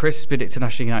down, Chris predicted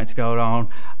Ashton United to go down,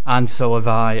 and so have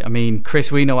I. I mean, Chris,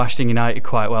 we know Ashton United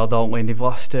quite well, don't we? And they've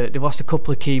lost a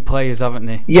couple of key players, haven't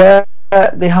they? Yeah,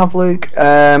 they have, Luke.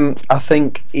 I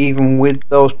think even with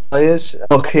those players,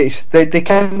 look, they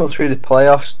came up through the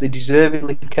playoffs. They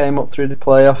deservedly came up through the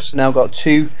playoffs. Now got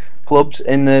two clubs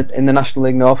in the National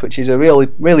League North, which is a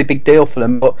really big deal for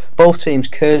them. But both teams,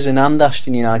 Curzon and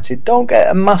Ashton United, don't get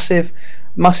a massive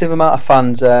amount of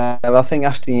fans. I think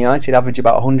Ashton United average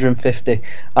about 150,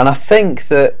 and I think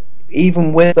that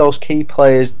even with those key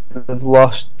players that they've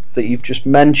lost, that you've just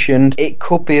mentioned, it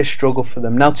could be a struggle for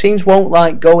them. Now, teams won't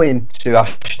like going to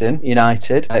Ashton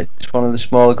United. It's one of the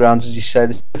smaller grounds, as you say.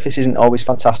 The surface isn't always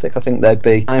fantastic. I think they'd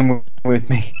be fine with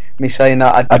me saying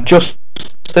that. I just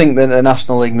think that the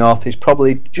National League North is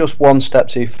probably just one step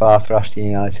too far for Ashton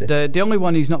United. The only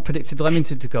one who's not predicted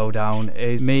Leamington to go down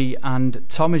is me and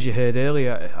Tom, as you heard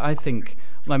earlier. I think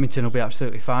Leamington will be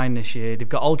absolutely fine this year. They've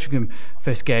got Altrincham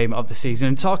first game of the season.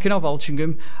 And talking of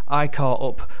Altrincham, I caught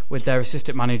up with their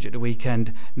assistant manager at the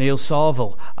weekend, Neil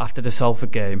Sorville, after the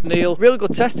Salford game. Neil, really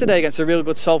good test today against a really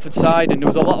good Salford side, and there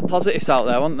was a lot of positives out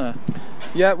there, wasn't there?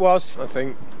 Yeah, it was. I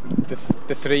think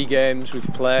the three games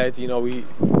we've played, you know, we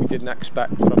didn't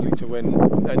expect probably to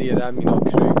win any of them, you know,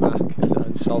 Crewe, Mac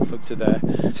and Salford today.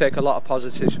 Take a lot of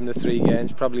positives from the three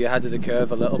games, probably ahead of the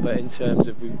curve a little bit in terms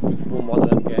of we've won one of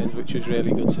them games, which was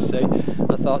really good to see.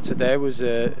 I thought today was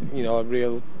a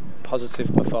real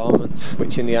positive performance,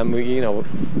 which in the end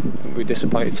we're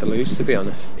disappointed to lose, to be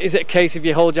honest. Is it a case if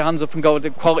you hold your hands up and go with the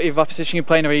quality of opposition you're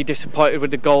playing, or are you disappointed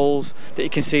with the goals that you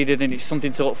conceded, and it's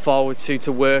something to look forward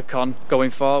to work on going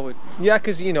forward? Yeah,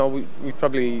 because we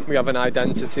have an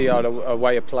identity or a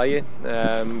way of playing.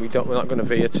 We're not going to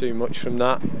veer too much from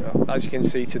that. As you can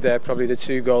see today, probably the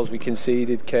two goals we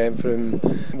conceded came from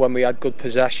when we had good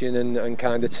possession and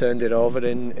kind of turned it over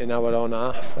in our own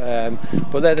half.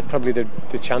 But they're probably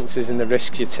the chances and the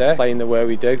risks you take playing the way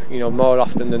we do. You know, more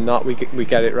often than not we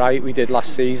get it right. We did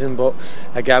last season, but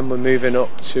again we're moving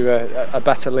up to a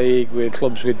better league with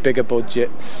clubs with bigger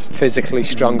budgets, physically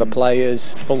stronger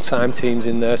players, full-time teams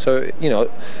in there. So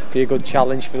it'll be a good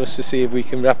challenge for us to see if we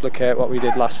can replicate what we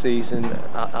did last season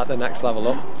at the next level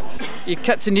up. You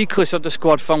kept a nucleus of the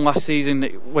squad from last season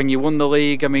when you won the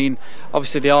league. I mean,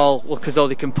 obviously they all look as though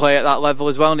they can play at that level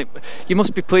as well, and you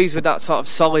must be pleased with that sort of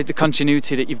solid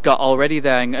continuity that you've got already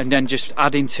there, and then just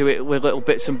adding to it with little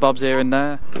bits and bobs here and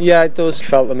there. Yeah, it does.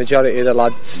 Felt the majority of the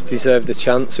lads deserved a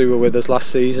chance who were with us last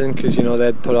season, because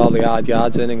they'd put all the hard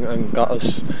yards in and got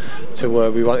us to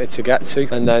where we wanted to get to,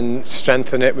 and then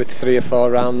strengthen it with 3 or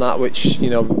 4 around that, which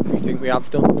we think we have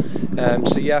done.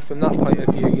 So yeah, from that point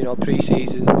of view,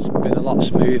 pre-season's been a lot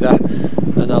smoother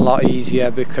and a lot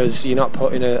easier, because you're not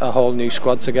putting a whole new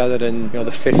squad together, and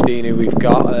the 15 who we've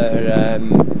got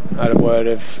are aware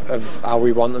of how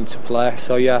we want them to play.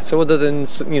 So yeah, so other than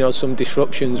some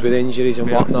disruptions with injuries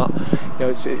and whatnot,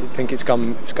 I think it's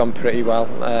gone pretty well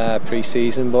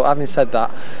pre-season. But having said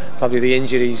that, probably the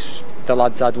injuries the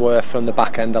lads had were from the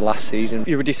back end of last season.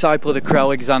 You're a disciple of the Crewe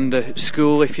Alexander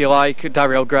school, if you like,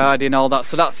 Dario Gradi and all that,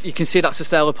 so you can see that's the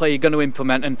style of play you're going to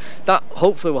implement, and that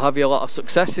hopefully will have you a lot of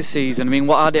success this season. I mean,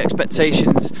 what are the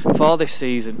expectations for this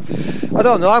season? I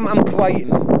don't know. I'm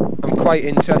quite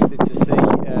interested to see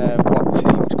what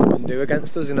teams come and do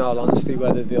against us, in all honesty,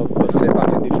 whether they'll sit back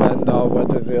and defend, or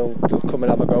whether they'll come and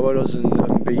have a go at us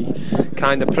and be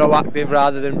kind of proactive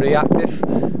rather than reactive.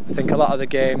 I think a lot of the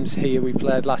games here we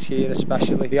played last year,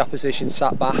 especially, the opposition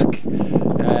sat back,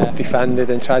 defended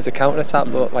and tried to counter-attack,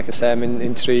 but like I say, I'm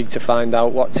intrigued to find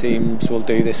out what teams will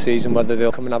do this season, whether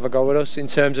they'll come and have a go with us. In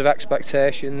terms of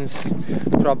expectations,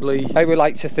 probably I would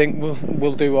like to think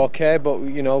we'll do okay, but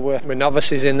you know, we're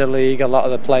novices in the league. A lot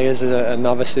of the players are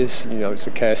novices. You know, it's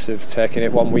a case of taking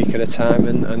it 1 week at a time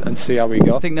and see how we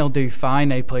go. I think they'll do fine.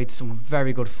 They played some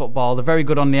very good football. They're very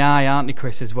good on the eye, aren't they,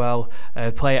 Chris, as well?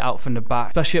 Play it out from the back,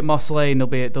 especially at Moss Lane. They'll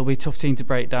be a tough team to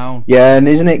break down. Yeah, and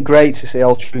isn't it great to see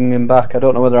Altrincham back? I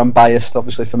don't know whether I'm biased,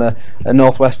 obviously, from a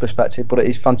North West perspective, but it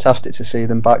is fantastic to see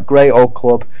them back. Great old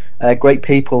club, great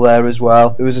people there as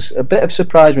well. It was a bit of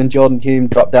surprise when Jordan Hume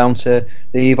dropped down to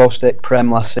the Evo Stick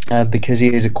Prem last season, because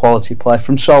he is a quality player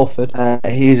from Salford.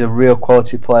 He is a real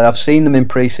quality player. I've seen them in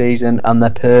pre-season and they're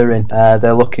purring.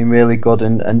 They're looking really good,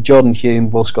 and Jordan Hume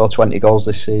will score 20 goals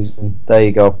this season. There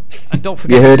you go. And don't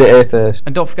forget, you heard it here first.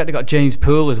 And don't forget they got James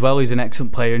Poole as well, who's an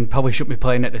excellent player and probably shouldn't be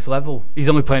playing at this level. He's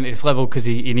only playing at this level because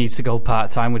he needs to go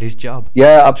part-time with his job.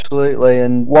 Yeah, absolutely.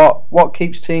 And what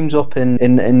keeps teams up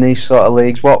in these sort of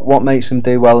leagues, what makes them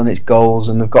do well, and it's goals,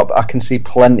 and I can see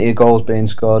plenty of goals being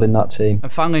scored in that team.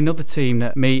 And finally, another team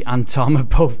that me and Tom have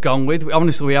both gone with.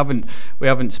 Honestly, we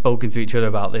haven't spoken to each other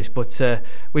about this, but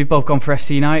we've both gone for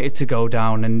FC United to go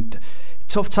down, and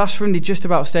tough task for him. They just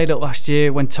about stayed up last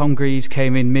year when Tom Greaves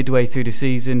came in midway through the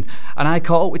season, and I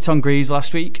caught up with Tom Greaves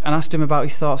last week and asked him about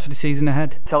his thoughts for the season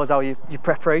ahead. Tell us how your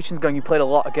preparation's going. You played a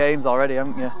lot of games already,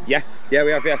 haven't you? Yeah,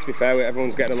 we have. Yeah, to be fair,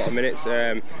 everyone's getting a lot of minutes.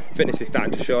 Fitness is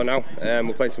starting to show now.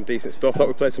 We're playing some decent stuff. I thought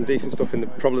we played some decent stuff in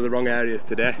probably the wrong areas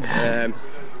today.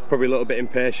 Probably a little bit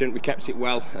impatient. We kept it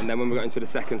well, and then when we got into the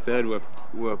second, third,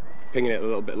 we're pinging it a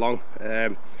little bit long.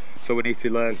 So we need to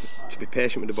learn to be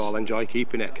patient with the ball, enjoy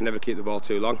keeping it, can never keep the ball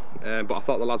too long. But I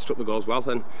thought the lads struck the goals well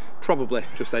and probably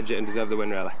just edged it and deserved the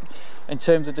win, really. In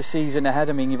terms of the season ahead,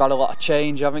 I mean, you've had a lot of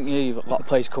change, haven't you? You've got a lot of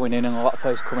players coming in and a lot of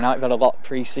players coming out. You've had a lot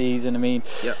pre-season. I mean,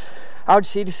 yep. How do you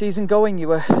see the season going? You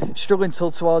were struggling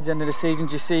till towards the end of the season.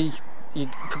 Do you see you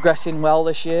progressing well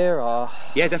this year, or?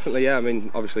 Yeah, definitely. Yeah, I mean,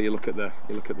 obviously you look at the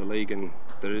league and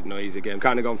there is no easy game.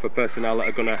 Kind of gone for personnel that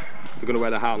are gonna wear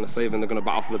their heart on the sleeve and they're gonna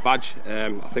battle for the badge. I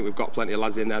think we've got plenty of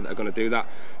lads in there that are gonna do that.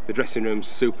 The dressing room's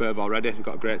superb already. We've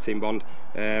got a great team bond.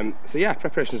 So yeah,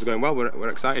 preparations are going well. We're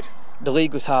excited. The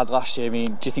league was hard last year. I mean,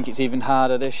 do you think it's even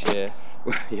harder this year?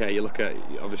 Yeah, you look at,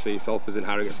 obviously Salford and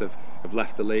Harrogate have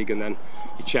left the league, and then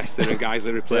your Chester and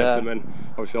Guiseley replace them, and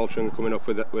obviously Altrincham coming up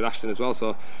with Ashton as well.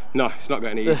 So no, it's not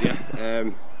getting any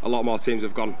easier. A lot more teams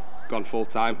have gone full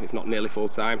time, if not nearly full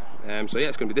time. So yeah,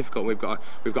 it's going to be difficult. We've got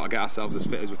to get ourselves as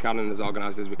fit as we can and as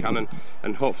organised as we can,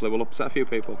 and hopefully we'll upset a few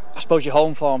people. I suppose your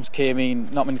home form's key. I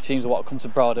mean, not many teams will want to come to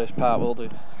Broadhurst Park, will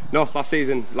they? No, last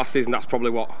season that's probably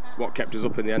what kept us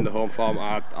up in the end of home form.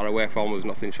 Our away form was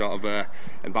nothing short of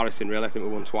embarrassing, really. I think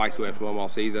we won twice away from home all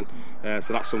season,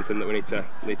 so that's something that we need to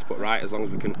put right. As long as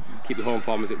we can keep the home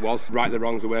form as it was, right the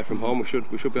wrongs away from home, we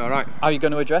should be all right. How are you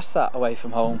going to address that away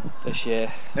from home this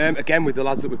year? Again, with the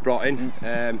lads that we've brought in.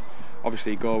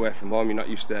 Obviously, you go away from home, you're not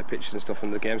used to their pitches and stuff,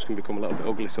 and the games can become a little bit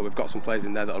ugly. So we've got some players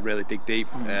in there that'll really dig deep.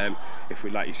 If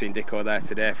we, like you've seen Dicko there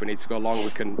today, if we need to go long,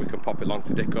 we can pop it long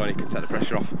to Dicko, and he can take the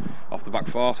pressure off the back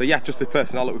four. So yeah, just the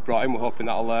personnel that we've brought in, we're hoping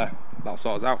that'll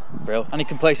sort us out. Brilliant. And he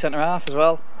can play centre half as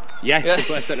well. Yeah, he can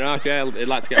play centre half. Yeah, he'd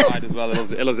like to get wide as well.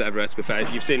 He loves it everywhere. To be fair,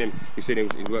 you've seen him. He's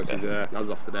worked his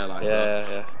nails off today,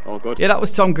 so all good. Yeah, that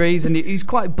was Tom Greaves, and he's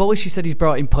quite bullish. He said he's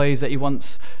brought in players that he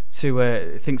wants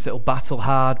to thinks that'll battle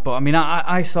hard. But I mean,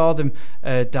 I saw them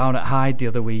down at Hyde the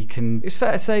other week, and it's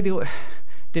fair to say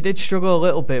they did struggle a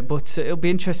little bit, but it'll be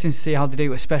interesting to see how they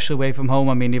do, especially away from home.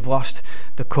 I mean, they've lost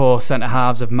the core centre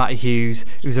halves of Matty Hughes,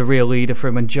 who's a real leader for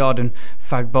him, and Jordan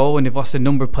Fagbo, and they've lost a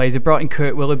number of players. They brought in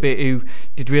Kurt Willoughby, who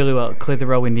did really well at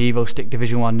Clitheroe in the Evo Stick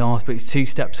Division 1 North, but it's 2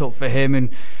 steps up for him. And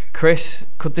Chris,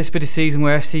 could this be the season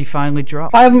where FC finally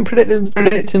drop? I haven't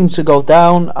predicted them to go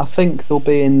down. I think they'll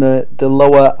be in the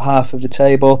lower half of the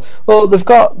table. Well,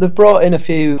 they've brought in a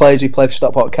few players who played for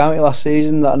Stockport County last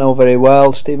season that I know very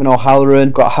well. Stephen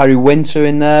O'Halloran, got Harry Winter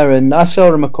in there, and I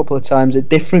saw him a couple of times at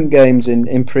different games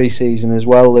in pre-season as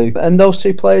well, Lou. And those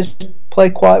two players play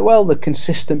quite well. They're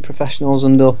consistent professionals,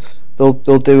 and they'll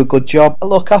do a good job.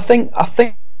 Look, I think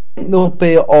they'll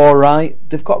be all right.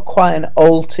 They've got quite an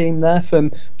old team there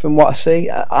from what I see,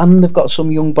 and they've got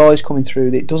some young boys coming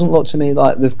through. It doesn't look to me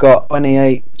like they've got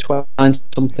 28, 29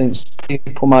 something.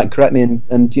 People might correct me,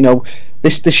 and you know,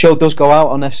 this show does go out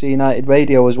on FC United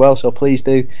Radio as well, so please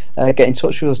do get in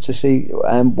touch with us to see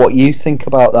what you think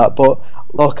about that. But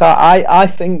look, I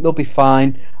think they'll be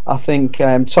fine. I think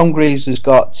Tom Greaves has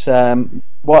got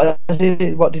what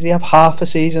did he have, half a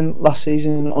season last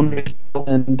season under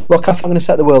And look, I'm not going to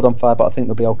set the world on fire, but I think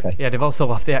they'll be okay. Yeah, they've also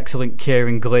lost the excellent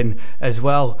Kieran Glynn as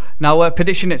well. Now, a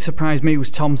prediction that surprised me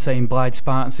was Tom saying Blythe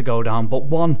Spartans to go down, but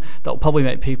one that'll probably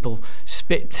make people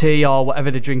spit tea or whatever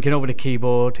they're drinking over the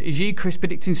keyboard is you, Chris,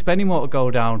 predicting Spennymoor to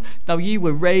go down. Now, you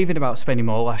were raving about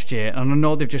Spennymoor last year, and I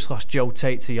know they've just lost Joe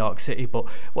Tate to York City, but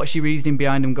what's your reasoning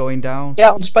behind them going down?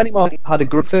 Yeah, on Spennymoor had a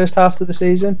good first half of the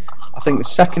season. I think the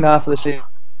second half of the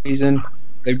season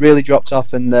they really dropped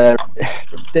off, and their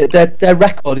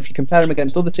record, if you compare them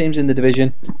against other teams in the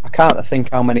division, I can't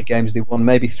think how many games they won,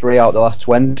 maybe 3 out of the last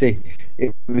 20.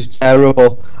 It was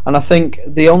terrible, and I think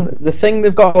the thing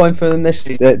they've got going for them this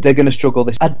season, they're going to struggle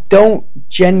this. I don't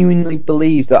genuinely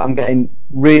believe that I'm getting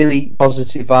really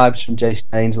positive vibes from Jason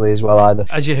Ainsley as well either.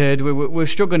 As you heard, we're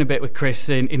struggling a bit with Chris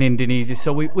in Indonesia,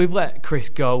 so we've let Chris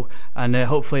go, and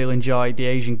hopefully he'll enjoy the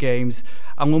Asian Games.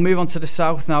 And we'll move on to the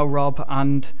south now, Rob,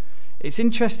 and it's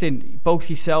interesting, both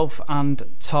yourself and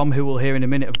Tom, who we'll hear in a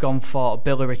minute, have gone for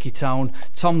Billericay Town.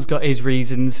 Tom's got his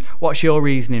reasons. What's your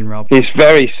reasoning, Rob? It's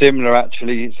very similar,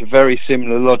 actually. It's a very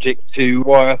similar logic to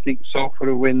why I think Salford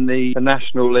will win the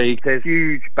National League. There's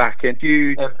huge backing,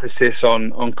 huge emphasis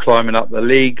on climbing up the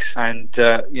leagues, and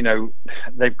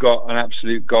they've got an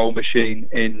absolute goal machine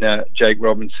in Jake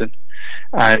Robinson.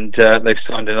 And they've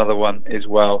signed another one as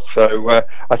well. So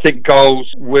I think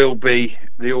goals will be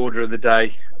the order of the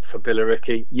day for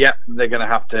Billericay. Yep, they're going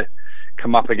to have to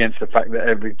come up against the fact that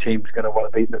every team's going to want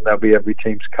to beat them. They'll be every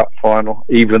team's cup final,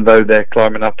 even though they're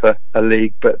climbing up a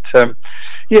league. But I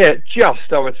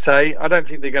would say. I don't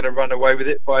think they're going to run away with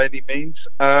it by any means.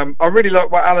 I really like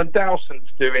what Alan Dowson's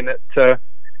doing at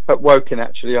Woking,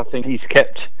 actually. I think he's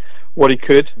kept what he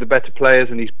could, the better players,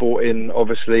 and he's brought in,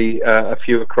 obviously, a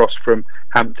few across from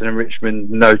Hampton and Richmond,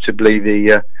 notably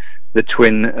the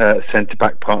twin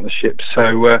centre-back partnership.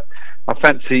 So I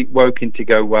fancy Woking to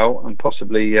go well and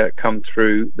possibly come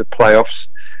through the playoffs,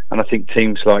 and I think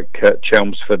teams like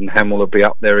Chelmsford and Hemel will be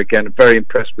up there again. Very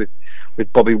impressed with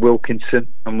Bobby Wilkinson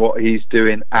and what he's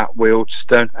doing at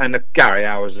Wealdstone, and Gary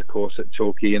Hours, of course, at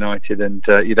Torquay United, and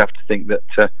you'd have to think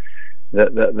that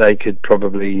they could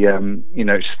probably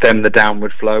stem the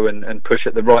downward flow and push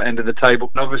at the right end of the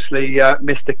table. And obviously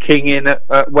Mr. King in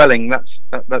at Welling,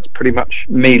 that's pretty much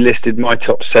me listed my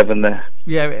top 7 there.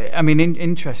 Yeah, I mean,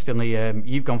 interestingly,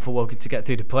 you've gone for Woking to get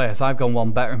through the playoffs. I've gone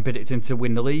one better and predicted him to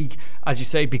win the league, as you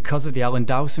say, because of the Alan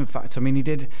Dowson factor. I mean, he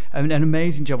did an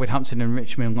amazing job with Hampton and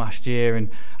Richmond last year, and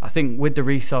I think with the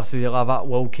resources he'll have at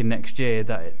Woking next year,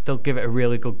 that they'll give it a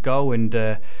really good go,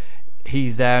 and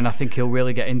he's there, and I think he'll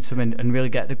really get into them and really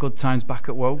get the good times back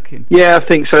at Woking. Yeah, I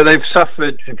think so. They've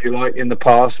suffered, if you like, in the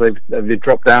past. They've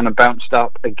dropped down and bounced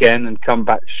up again and come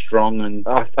back strong. And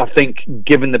I think,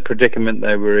 given the predicament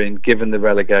they were in, given the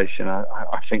relegation, I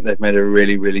think they've made a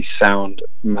really, really sound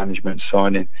management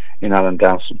signing in Alan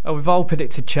Dowson. Oh, we've all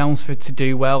predicted Chelmsford to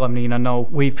do well. I mean, I know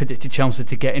we've predicted Chelmsford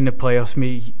to get in the playoffs,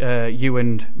 you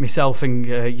and myself and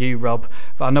you, Rob.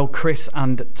 But I know Chris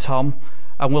and Tom.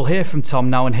 And we'll hear from Tom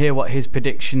now and hear what his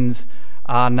predictions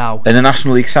are now. In the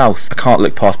National League South, I can't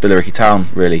look past Billericay Town,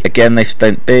 really. Again, they've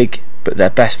spent big, but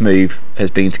their best move has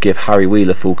been to give Harry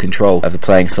Wheeler full control of the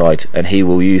playing side, and he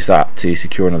will use that to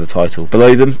secure another title.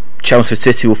 Below them, Chelmsford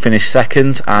City will finish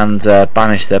second and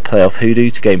banish their playoff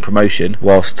hoodoo to gain promotion,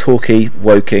 whilst Torquay,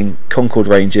 Woking, Concord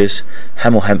Rangers,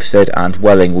 Hemel Hempstead and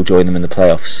Welling will join them in the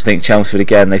playoffs. I think Chelmsford,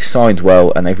 again, they've signed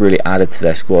well and they've really added to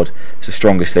their squad. It's the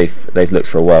strongest they've looked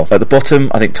for a while. At the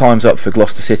bottom, I think time's up for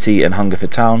Gloucester City and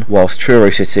Hungerford Town, whilst Truro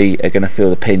City are going to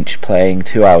feel the pinch playing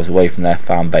 2 hours away from their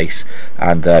fan base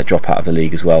and drop out of the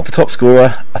league as well. For top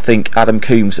scorer, I think Adam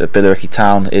Coombs at Billericay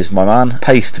Town is my man.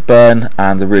 Pace to burn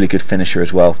and a really good finisher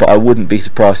as well. But I wouldn't be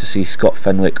surprised to see Scott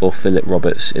Fenwick or Philip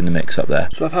Roberts in the mix up there.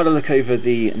 So I've had a look over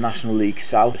the National League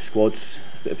South squads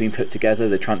that have been put together,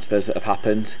 the transfers that have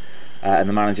happened, and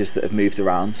the managers that have moved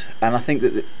around, and I think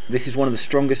that this is one of the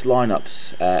strongest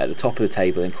lineups at the top of the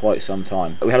table in quite some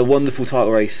time. We had a wonderful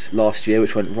title race last year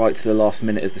which went right to the last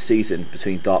minute of the season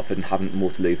between Dartford and Havant and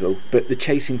Waterlooville, but the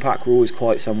chasing pack were always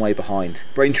quite some way behind.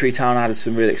 Braintree Town added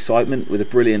some real excitement with a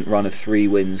brilliant run of 3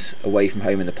 wins away from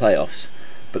home in the playoffs,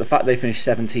 but the fact they finished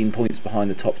 17 points behind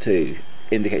the top 2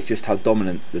 indicates just how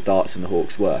dominant the Darts and the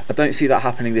Hawks were. I don't see that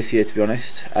happening this year, to be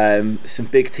honest. Some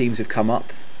big teams have come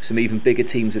up, some even bigger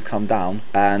teams have come down,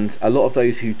 and a lot of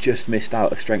those who just missed out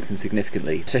have strengthened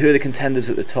significantly. So who are the contenders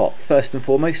at the top? First and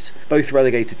foremost, both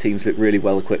relegated teams look really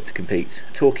well equipped to compete.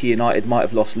 Torquay United might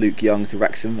have lost Luke Young to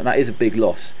Wrexham, and that is a big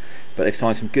loss, but they've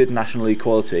signed some good National League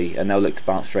quality and they'll look to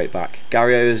bounce straight back.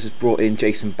 Gary Owers has brought in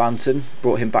Jason Banton,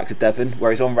 brought him back to Devon,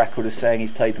 where he's on record as saying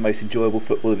he's played the most enjoyable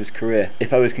football of his career.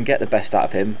 If Owers can get the best out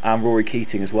of him, and Rory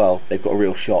Keating as well, they've got a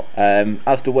real shot.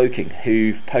 As to Woking,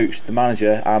 who've poached the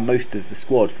manager and most of the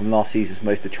squad from last season's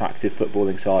most attractive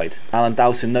footballing side. Alan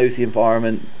Dowson knows the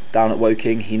environment down at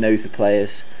Woking, he knows the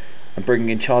players, and bringing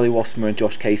in Charlie Wasmer and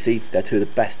Josh Casey, they're two of the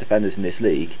best defenders in this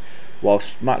league,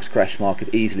 whilst Max Kretschmar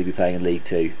could easily be playing in League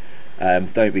 2.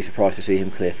 Don't be surprised to see him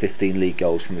clear 15 league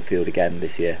goals from the field again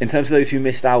this year. In terms of those who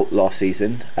missed out last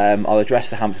season, I'll address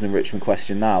the Hampton and Richmond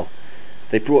question now.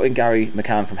 They brought in Gary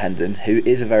McCann from Hendon, who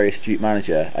is a very astute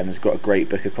manager and has got a great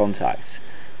book of contacts.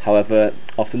 However,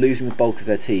 after losing the bulk of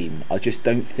their team, I just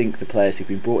don't think the players who've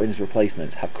been brought in as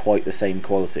replacements have quite the same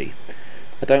quality.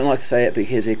 I don't like to say it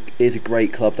because it is a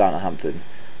great club down at Hampton,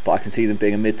 but I can see them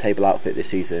being a mid-table outfit this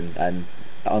season and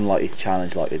unlikely to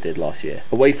challenge like they did last year.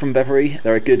 Away from Beverley,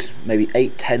 there are good maybe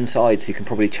 8-10 sides who can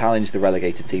probably challenge the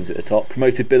relegated teams at the top.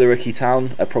 Promoted Billericay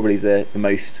Town are probably the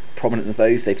most prominent of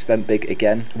those. They've spent big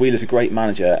again. Wheeler's a great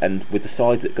manager, and with the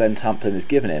side that Glenn Tamplin has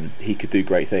given him, he could do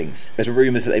great things. There's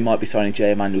rumours that they might be signing J.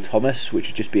 Emmanuel Thomas, which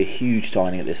would just be a huge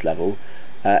signing at this level,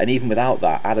 and even without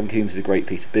that, Adam Coombs is a great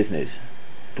piece of business.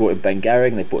 Brought in Ben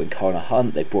Gehring, they brought in Connor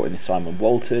Hunt, they brought in Simon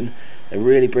Walton. They're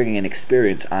really bringing in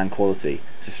experience and quality.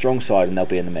 It's a strong side and they'll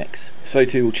be in the mix. So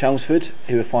too will Chelmsford,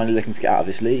 who are finally looking to get out of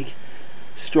this league.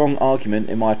 Strong argument,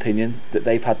 in my opinion, that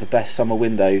they've had the best summer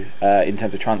window in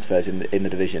terms of transfers in the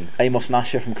division. Amos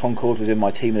Nasher from Concord was in my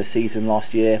team of the season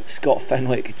last year. Scott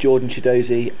Fenwick, Jordan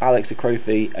Chidozie, Alex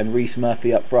Akrofi and Reece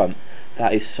Murphy up front.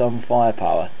 That is some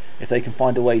firepower. If they can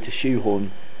find a way to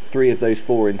shoehorn 3 of those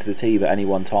 4 into the team at any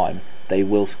one time, they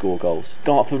will score goals.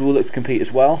 Dartford will look to compete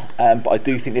as well, but I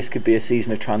do think this could be a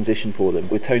season of transition for them.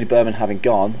 With Tony Berman having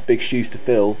gone, big shoes to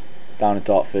fill down at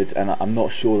Dartford, and I'm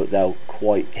not sure that they'll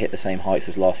quite hit the same heights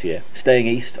as last year. Staying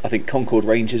east, I think Concord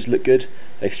Rangers look good.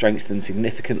 They've strengthened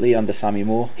significantly under Sammy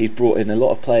Moore. He's brought in a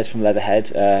lot of players from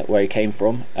Leatherhead, where he came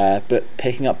from, but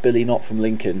picking up Billy Knott from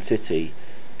Lincoln City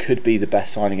could be the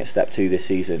best signing at Step 2 this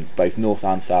season, both north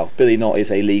and south. Billy Knott is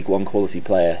a League 1 quality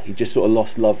player. He just sort of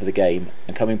lost love for the game,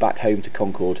 and coming back home to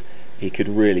Concord, he could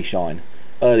really shine.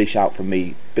 Early shout from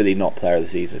me, Billy Knott player of the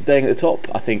season. Staying at the top,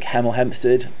 I think Hemel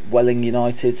Hempstead, Welling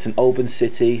United, St Albans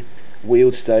City,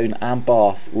 Wealdstone and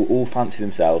Bath will all fancy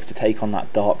themselves to take on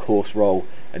that dark horse role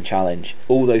and challenge.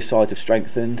 All those sides have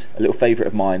strengthened. A little favourite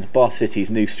of mine, Bath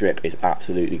City's new strip is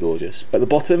absolutely gorgeous. At the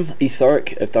bottom, East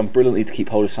Thurrock have done brilliantly to keep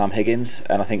hold of Sam Higgins,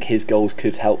 and I think his goals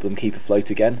could help them keep afloat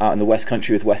again. Out in the West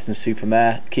Country with Western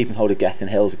Supermare, keeping hold of Gethin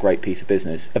Hill is a great piece of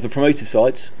business. Of the promoted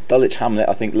sides, Dulwich Hamlet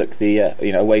I think look the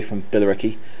away from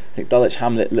Billericay, I think Dulwich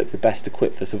Hamlet look the best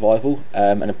equipped for survival,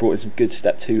 and have brought in some good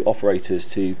Step 2 operators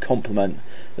to complement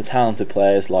the talented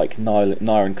players like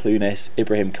Nyron Clunis,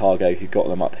 Ibrahim Cargo, who got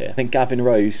them up here. I think Gavin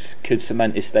Rose could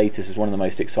cement his status as one of the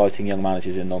most exciting young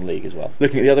managers in non-league as well.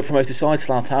 Looking at the other promoted side,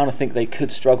 Slough Town, I think they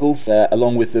could struggle.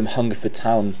 Along with them, Hungerford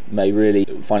Town may really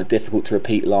find it difficult to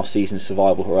repeat last season's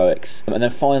survival heroics. And then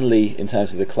finally, in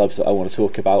terms of the clubs that I want to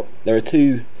talk about, there are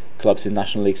 2 clubs in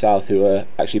National League South who are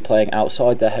actually playing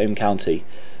outside their home county,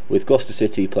 with Gloucester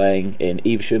City playing in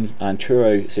Evesham and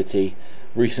Truro City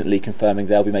recently confirming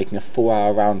they'll be making a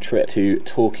 4-hour round trip to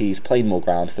Torquay's Plainmoor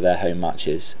ground for their home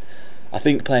matches. I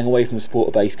think playing away from the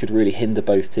supporter base could really hinder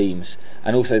both teams,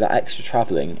 and also that extra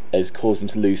travelling has caused them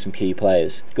to lose some key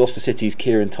players. Gloucester City's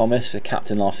Kieran Thomas, a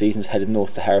captain last season, has headed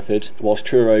north to Hereford, whilst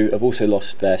Truro have also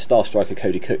lost their star striker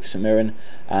Cody Cook to St Mirren,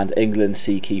 and England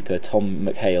sea keeper Tom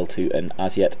McHale to an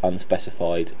as yet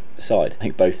unspecified side. I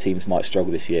think both teams might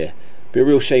struggle this year. Be a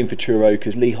real shame for Truro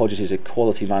because Lee Hodges is a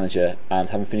quality manager, and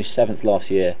having finished 7th last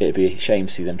year, it'd be a shame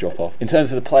to see them drop off. In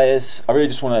terms of the players, I really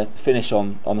just want to finish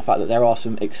on the fact that there are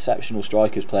some exceptional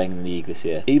strikers playing in the league this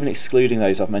year. Even excluding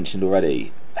those I've mentioned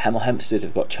already, Hemel Hempstead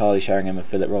have got Charlie Sheringham and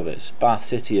Philip Roberts. Bath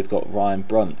City have got Ryan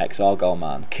Brunt, ex-Argyle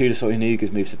man. Kudus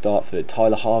Oyenuga's moved to Dartford.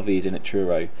 Tyler Harvey is in at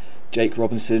Truro. Jake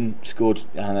Robinson scored,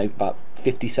 about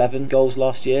 57 goals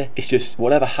last year. It's just,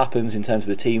 whatever happens in terms of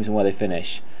the teams and where they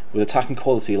finish, with attacking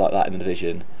quality like that in the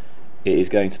division, it is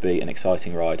going to be an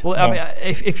exciting ride. Well, I mean,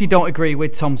 if you don't agree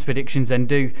with Tom's predictions, then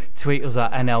do tweet us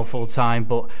at NL Fulltime.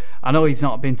 But I know he's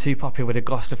not been too popular with the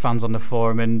Gloucester fans on the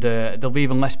forum, and they'll be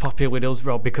even less popular with us,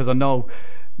 Rob, because I know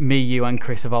me, you and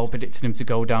Chris have all predicted him to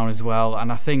go down as well.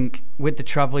 And I think with the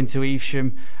travelling to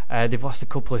Evesham, they've lost a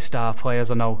couple of star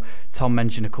players. I know Tom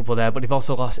mentioned a couple there, but they've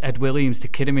also lost Ed Williams to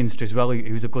Kidderminster as well,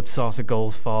 who's a good source of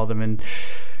goals for them. And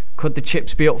could the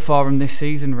chips be up for him this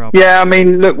season, Rob? Yeah, I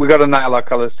mean, look, we've got to nail our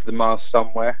colours to the mast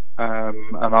somewhere,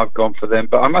 and I've gone for them.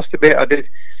 But I must admit,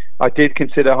 I I did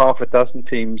consider half a dozen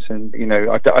teams, and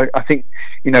I think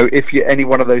if you're any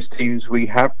one of those teams we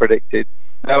have predicted,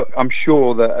 I'm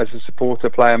sure that as a supporter,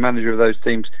 player, manager of those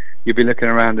teams, you'll be looking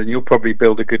around and you'll probably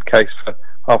build a good case for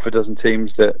half a dozen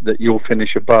teams that you'll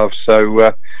finish above.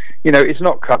 So it's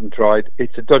not cut and dried.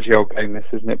 It's a dodgy old game, this,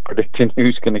 isn't it, predicting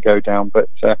who's going to go down, but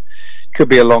could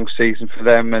be a long season for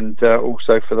them, and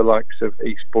also for the likes of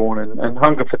Eastbourne and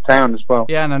Hunger for Town as well.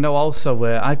 Yeah, and I know also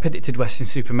I predicted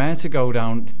Weston-super-Mare to go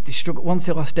down. They struggled once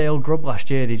they lost Dale Grubb last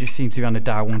year. They just seemed to be on a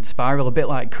downward spiral, a bit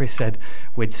like Chris said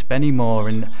with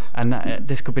Spennymoor, and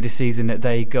this could be the season that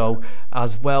they go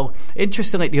as well.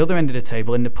 Interestingly, at the other end of the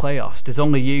table in the playoffs, there's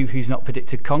only you who's not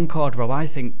predicted Concord, Rob. I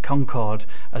think Concord,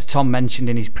 as Tom mentioned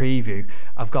in his preview,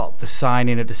 I've got the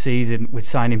signing of the season with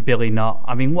signing Billy Knott.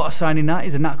 I mean, what a signing that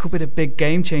is, and that could be the big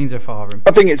game changer for him.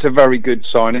 I think it's a very good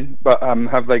signing, but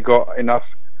have they got enough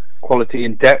quality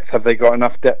in depth? Have they got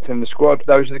enough depth in the squad?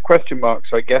 Those are the question marks,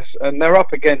 I guess. And they're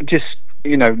up again, just,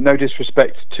 no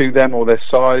disrespect to them or their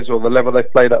size or the level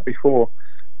they've played at before.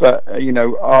 But,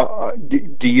 do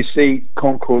you see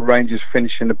Concord Rangers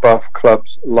finishing above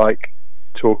clubs like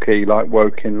Torquay, like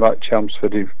Woking, like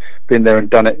Chelmsford, who've been there and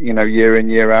done it, year in,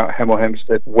 year out? Hemel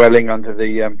Hempstead, Welling under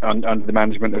the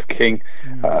management of King.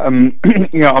 I'm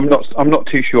not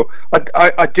too sure.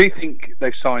 I do think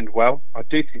they've signed well. I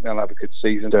do think they'll have a good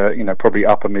season. Probably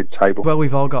upper mid-table. Well,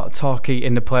 we've all got Torquay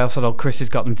in the playoffs, although Chris has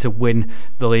got them to win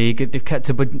the league. They've kept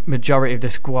a majority of the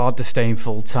squad to stay in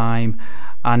full time.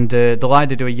 And they'll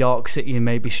either do a York City and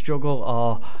maybe struggle,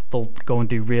 or they'll go and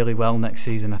do really well next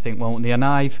season, I think, won't they? And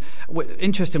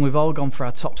interesting, we've all gone for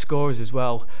our top scorers as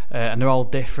well, and they're all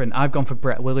different. I've gone for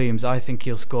Brett Williams. I think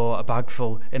he'll score a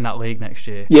bagful in that league next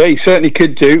year. Yeah, he certainly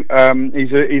could do.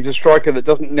 He's a striker that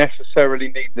doesn't necessarily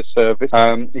need the service.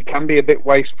 He can be a bit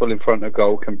wasteful in front of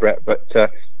goal, can Brett,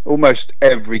 but almost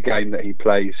every game that he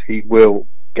plays, he will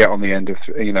get on the end of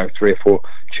 3 or 4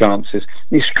 chances.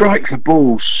 He strikes the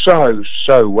ball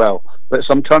so well, but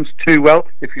sometimes too well,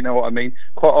 if you know what I mean.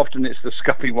 Quite often it's the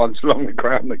scuffy ones along the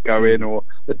ground that go in, or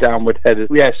the downward headers.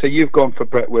 Yeah, so you've gone for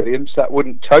Brett Williams. That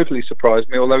wouldn't totally surprise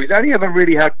me, although he's only ever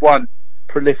really had one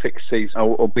prolific season,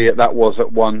 albeit that was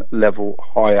at one level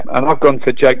higher. And I've gone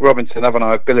for Jake Robinson, haven't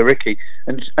I, of Billericay,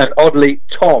 and oddly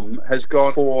Tom has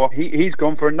gone for he's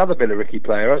gone for another Billericay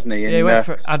player, hasn't he? He went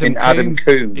for Adam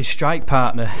Coombs, his strike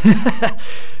partner.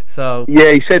 So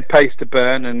yeah, he said pace to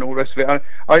burn and all the rest of it.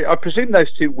 I presume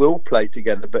those two will play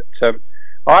together, but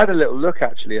I had a little look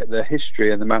actually at the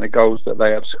history and the amount of goals that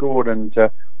they have scored, and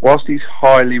whilst he's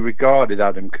highly regarded,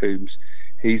 Adam Coombs,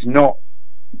 he's not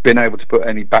been able to put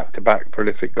any back-to-back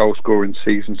prolific goal-scoring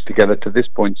seasons together to this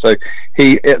point. So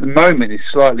he, at the moment, is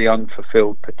slightly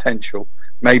unfulfilled potential.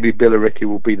 Maybe Billericay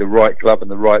will be the right club and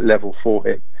the right level for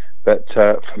him. But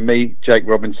for me, Jake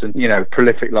Robinson,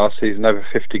 prolific last season, over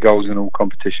 50 goals in all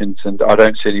competitions, and I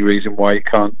don't see any reason why he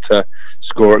can't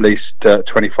score at least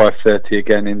 25-30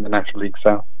 again in the National League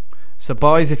South. So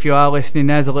boys, if you are listening,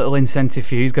 there's a little incentive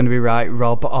for you. Who's going to be right,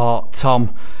 Rob or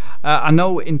Tom? I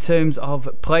know in terms of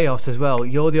playoffs as well,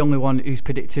 you're the only one who's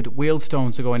predicted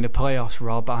Wealdstone to go into playoffs,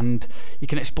 Rob, and you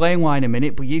can explain why in a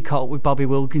minute, but you caught up with Bobby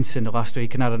Wilkinson last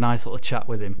week and had a nice little chat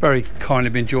with him. Very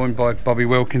kindly been joined by Bobby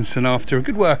Wilkinson after a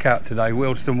good workout today.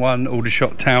 Wealdstone won,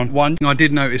 Aldershot Town won. I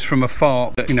did notice from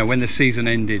afar that, when the season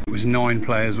ended, it was 9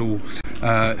 players all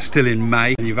still in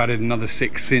May, and you've added another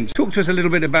 6 since. Talk to us a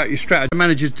little bit about your strategy.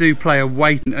 Managers do play a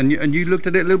weight, and you looked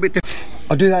at it a little bit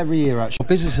different. I do that every year, actually.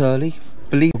 Business early.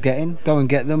 Believe go and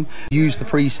get them. Use the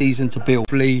pre-season to build.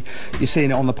 You're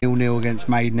seeing it on the 0-0 against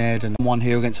Maidenhead and 1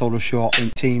 here against Aldershot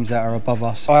in teams that are above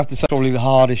us. I have to say probably the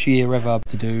hardest year ever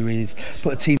to do is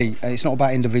put a team. It's not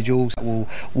about individuals that will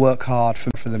work hard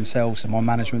for themselves and my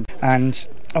management. And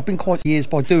I've been quite years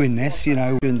by doing this,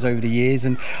 over the years,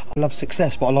 and I love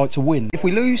success, but I like to win. If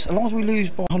we lose, as long as we lose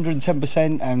by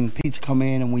 110% and Peter come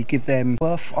in and we give them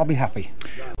worth, I'll be happy.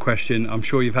 Question, I'm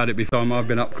sure you've had it before. I've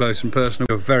been up close and personal.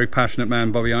 You're a very passionate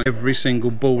man, Bobby. Every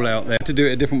single ball out there. To do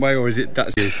it a different way, or is it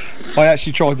that's you? I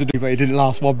actually tried to do, but it didn't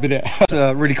last 1 minute. It's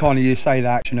really kind of you to say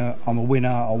that. I'm a winner.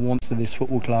 I want to this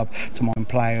football club, to my own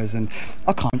players, and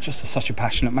I can't. I'm just such a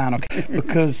passionate man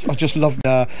because I just love.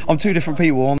 I'm 2 different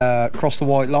people. Across the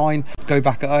white line, go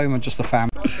back at home, and just a family.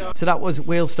 So that was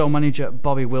Wealdstone manager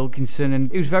Bobby Wilkinson,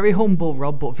 and he was very humble,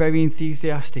 Rob, but very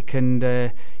enthusiastic,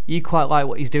 and you quite like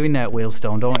what he's doing there at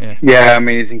Wealdstone, don't you? Yeah, I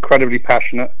mean, he's incredibly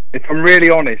passionate. If I'm really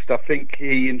honest, I think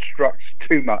he instructs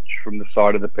too much from the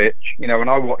side of the pitch. When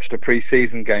I watched a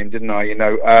pre-season game, didn't I?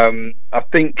 I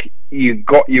think you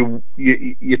got your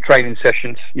training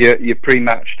sessions, your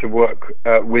pre-match to work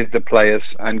with the players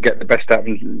and get the best out of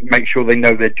them, make sure they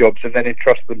know their jobs, and then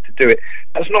entrust them to do it.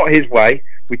 That's not his way.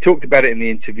 We talked about it in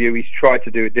the interview. He's tried to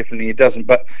do it differently. He doesn't.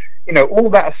 But, all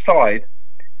that aside,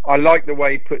 I like the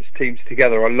way he puts teams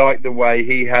together. I like the way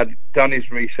he had done his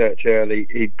research early.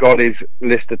 He got his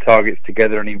list of targets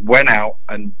together and he went out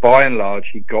and by and large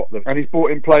he got them. And he's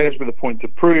brought in players with a point to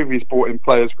prove. He's brought in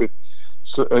players with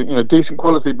decent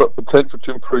quality but potential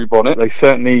to improve on it. They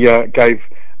certainly gave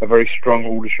a very strong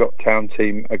Aldershot Town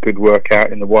team a good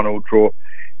workout in the 1-1 draw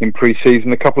in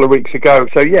pre-season a couple of weeks ago.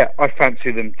 So yeah, I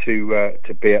fancy them to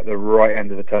be at the right end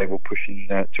of the table, pushing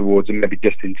towards and maybe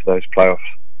just into those playoffs.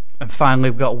 And finally,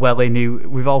 we've got Welling, who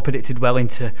we've all predicted Welling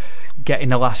to get in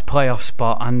the last playoff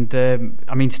spot.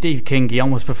 And Steve King, he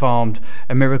almost performed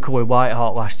a miracle with White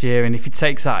Hart last year. And if he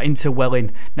takes that into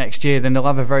Welling next year, then they'll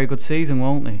have a very good season,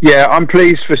 won't they? Yeah, I'm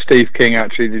pleased for Steve King,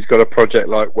 actually, that he's got a project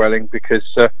like Welling,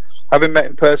 because having met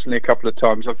him personally a couple of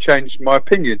times, I've changed my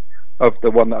opinion of the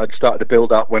one that I'd started to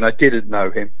build up when I didn't know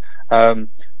him.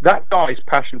 That guy's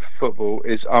passion for football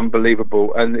is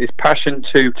unbelievable, and his passion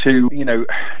to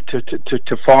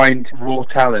find raw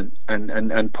talent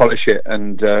and polish it,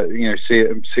 and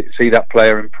see that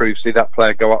player improve, see that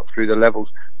player go up through the levels.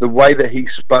 The way that he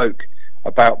spoke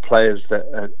about players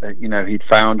that he'd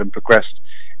found and progressed,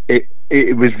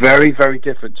 it was very, very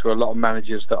different to a lot of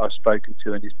managers that I've spoken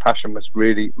to, and his passion was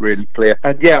really, really clear.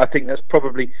 And yeah, I think that's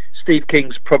probably Steve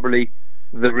King's probably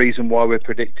the reason why we're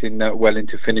predicting Welling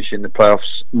to finish in the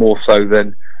playoffs, more so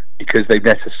than because they've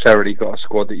necessarily got a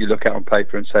squad that you look at on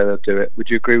paper and say they'll do it. Would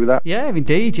you agree with that? Yeah,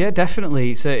 indeed. Yeah,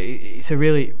 definitely. It's a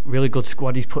really, really good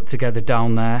squad he's put together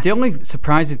down there. The only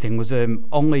surprising thing was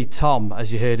only Tom,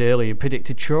 as you heard earlier,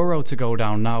 predicted Truro to go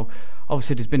down. Now,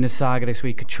 obviously, there's been a saga this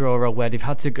week at Truro where they've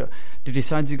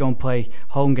decided to go and play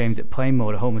home games at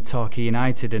Plainmoor, at home of Torquay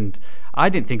United, and I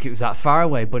didn't think it was that far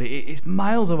away, but it's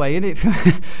miles away, isn't it,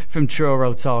 from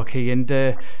Truro, Torquay, and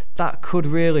that could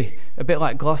really, a bit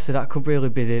like Gloucester, that could really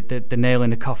be the nail in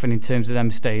the coffin in terms of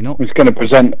them staying up. It's going to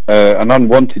present an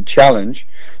unwanted challenge,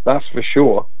 that's for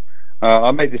sure.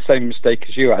 I made the same mistake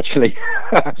as you, actually.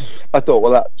 I thought,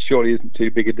 well, that surely isn't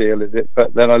too big a deal, is it?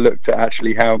 But then I looked at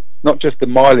actually how, not just the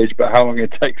mileage, but how long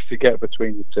it takes to get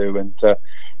between the two, and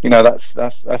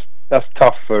that's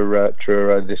tough for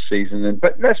Truro this season.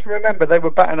 But let's remember, they were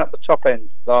batting up the top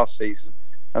end last season,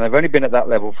 and they've only been at that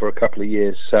level for a couple of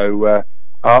years. So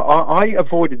I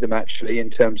avoided them, actually,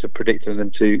 in terms of predicting them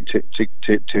to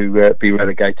be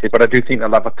relegated. But I do think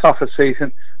they'll have a tougher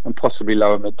season and possibly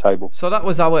lower mid-table. So that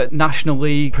was our National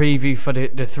League preview for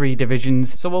the three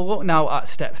divisions. So we'll look now at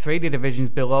Step 3, the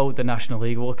divisions below the National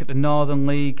League. We'll look at the Northern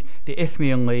League, the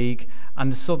Isthmian League,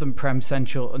 and the Southern Prem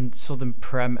Central and Southern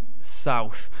Prem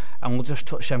South, and we'll just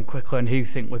touch them quickly on who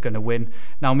think we're going to win.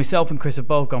 Now, myself and Chris have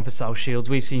both gone for South Shields.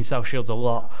 We've seen South Shields a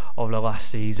lot over the last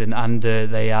season, and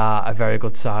they are a very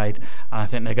good side, and I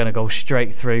think they're going to go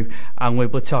straight through, and we'll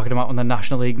be talking about on the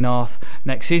National League North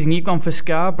next season. You've gone for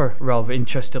Scarborough, Rob,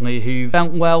 interestingly, who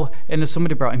went well in the summer.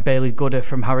 They brought in Bailey Gooder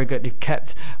from Harrogate. They've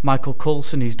kept Michael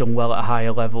Coulson, who's done well at a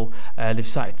higher level. They've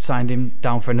signed him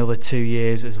down for another 2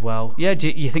 years as well. Yeah, do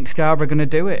you think Scarborough are going to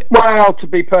do it? Well, to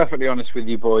be perfectly honest with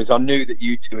you boys, I knew that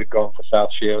you two had gone for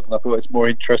South Shields, and I thought it's more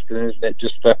interesting, isn't it,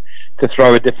 just to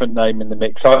throw a different name in the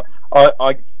mix.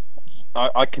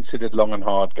 I considered long and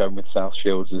hard going with South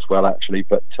Shields as well, actually,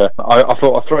 but I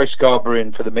thought I'd throw Scarborough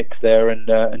in for the mix there,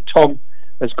 and Tom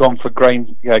has gone for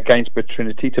Gainsborough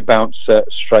Trinity to bounce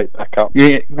straight back up.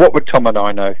 Yeah, what would Tom and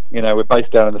I know? We're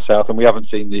based down in the south and we haven't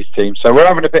seen these teams, so we're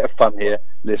having a bit of fun here,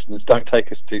 listeners. Don't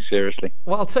take us too seriously.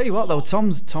 Well, I'll tell you what, though,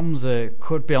 Tom's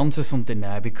could be onto something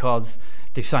there, because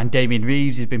they've signed Damien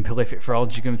Reeves, who's been prolific for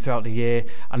Aldringham throughout the year,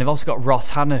 and they've also got Ross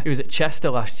Hanna, who was at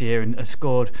Chester last year and has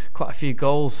scored quite a few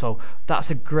goals, so that's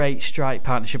a great strike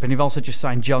partnership. And they've also just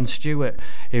signed John Stewart,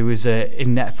 who was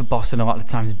in net for Boston a lot of the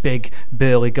times, big,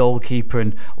 burly goalkeeper,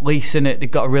 and Lee Sinnott,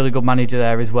 they've got a really good manager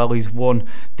there as well, who's won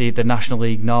the National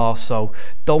League North, so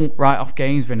don't write off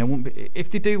Gainsborough. If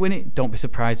they do win it, don't be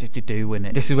surprised if they do win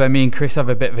it. This is where me and Chris have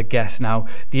a bit of a guess now.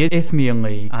 The Isthmian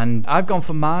League, and I've gone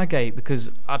for Margate, because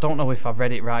I don't know if I've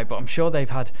read it right, but I'm sure they've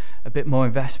had a bit more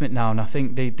investment now, and I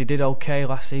think they did okay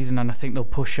last season, and I think they'll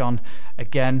push on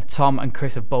again. Tom and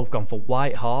Chris have both gone for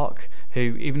White Hawk, who,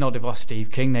 even though they've lost Steve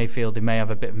King, they feel they may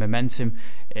have a bit of momentum.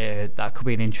 That could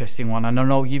be an interesting one. And I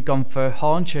know you've gone for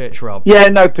Hornchurch, Rob. Yeah,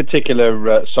 no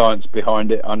particular science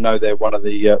behind it. I know they're one of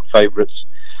the favourites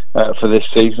for this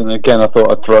season. Again, I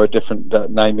thought I'd throw a different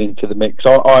name into the mix.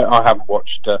 I haven't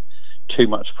watched too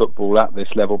much football at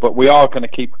this level, but we are going to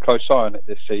keep a close eye on it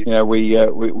this season. We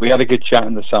had a good chat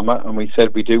in the summer, and we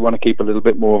said we do want to keep a little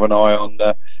bit more of an eye on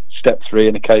Step 3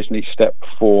 and occasionally Step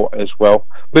 4 as well.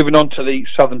 Moving on to the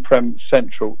Southern Prem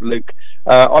Central, Luke.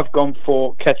 I've gone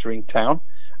for Kettering Town.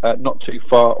 not too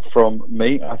far from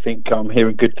me. I think I'm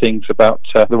hearing good things about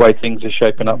the way things are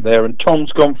shaping up there. And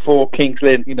Tom's gone for Kings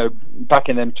Lynn,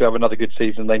 backing them to have another good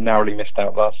season. They narrowly missed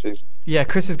out last season. Yeah,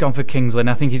 Chris has gone for Kings Lynn.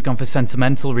 I think he's gone for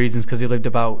sentimental reasons because he lived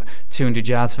about 200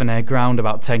 yards from their ground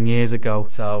about 10 years ago.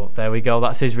 So there we go,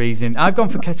 that's his reasoning. I've gone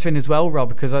for Kettering as well, Rob,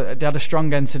 because they had a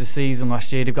strong end to the season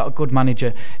last year. They've got a good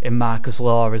manager in Marcus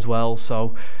Law as well,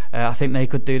 so I think they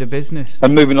could do the business.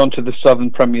 And moving on to the Southern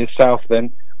Premier South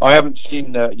then, I haven't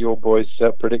seen your boys'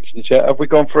 predictions yet. Have we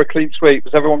gone for a clean sweep?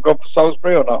 Has everyone gone for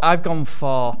Salisbury or not? I've gone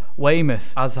for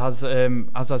Weymouth, as has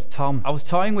Tom. I was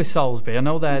toying with Salisbury. I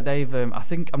know they've.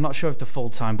 I'm not sure if they're full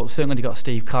time, but certainly they got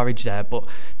Steve Corridge there. But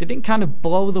they didn't kind of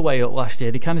blow the way up last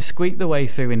year. They kind of squeaked the way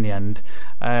through in the end,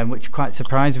 which is quite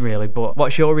surprising, really. But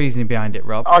what's your reasoning behind it,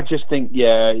 Rob? I just think,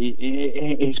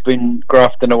 he's been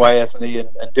grafting away, hasn't he, and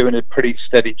doing a pretty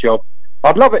steady job.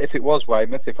 I'd love it if it was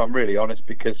Weymouth, if I'm really honest,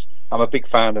 because I'm a big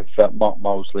fan of Mark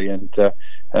Molesley, and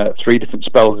 3 different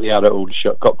spells he had at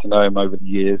Aldershot. Got to know him over the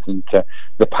years, and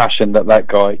the passion that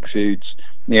guy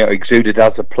exuded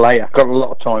as a player. Got a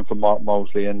lot of time for Mark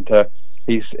Molesley, and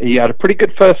he had a pretty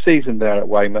good first season there at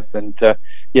Weymouth, and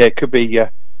it could be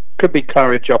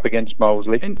Claridge up against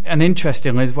Molesley. And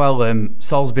interestingly as well,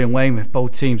 Salisbury and Weymouth,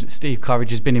 both teams that Steve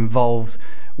Corridge has been involved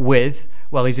with.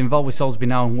 Well, he's involved with Salisbury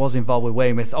now and was involved with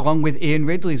Weymouth, along with Ian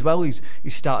Ridley as well, who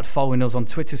started following us on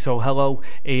Twitter. So hello,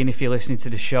 Ian, if you're listening to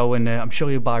the show, and I'm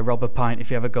sure you'll buy Rob a pint if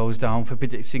he ever goes down for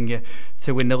predicting you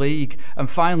to win the league. And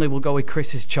finally, we'll go with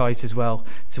Chris's choice as well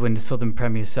to win the Southern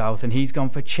Premier South, and he's gone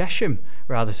for Chesham,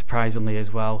 rather surprisingly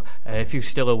as well. If he was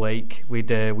still awake, we'd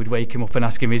wake him up and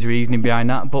ask him his reasoning behind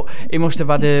that. But he must have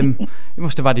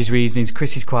had his reasonings.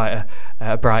 Chris is quite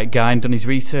a bright guy and done his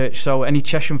research. So any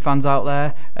Chesham fans out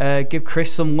there, give Chris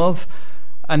some love.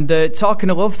 And talking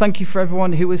of love, thank you for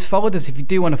everyone who has followed us. If you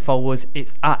do want to follow us,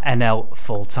 it's at NL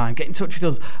Fulltime. Get in touch with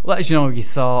us, let us know your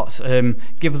thoughts,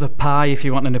 give us a pie if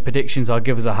you want any predictions, or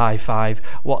give us a high five,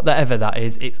 whatever that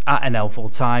is. It's at NL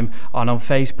Fulltime, and on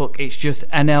Facebook it's just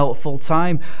NL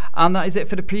Fulltime. And that is it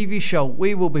for the preview show.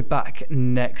 We will be back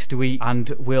next week,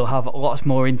 and we'll have lots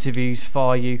more interviews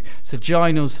for you, so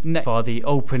join us next for the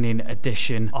opening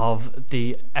edition of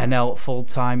the NL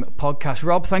Fulltime podcast.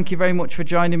 Rob, thank you very much for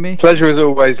joining me. Pleasure as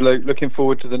always, Luke. Looking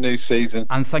forward to the new season.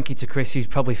 And thank you to Chris, who's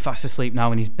probably fast asleep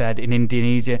now in his bed in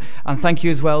Indonesia. And thank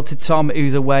you as well to Tom,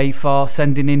 who's away, for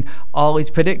sending in all his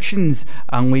predictions.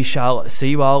 And we shall see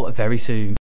you all very soon.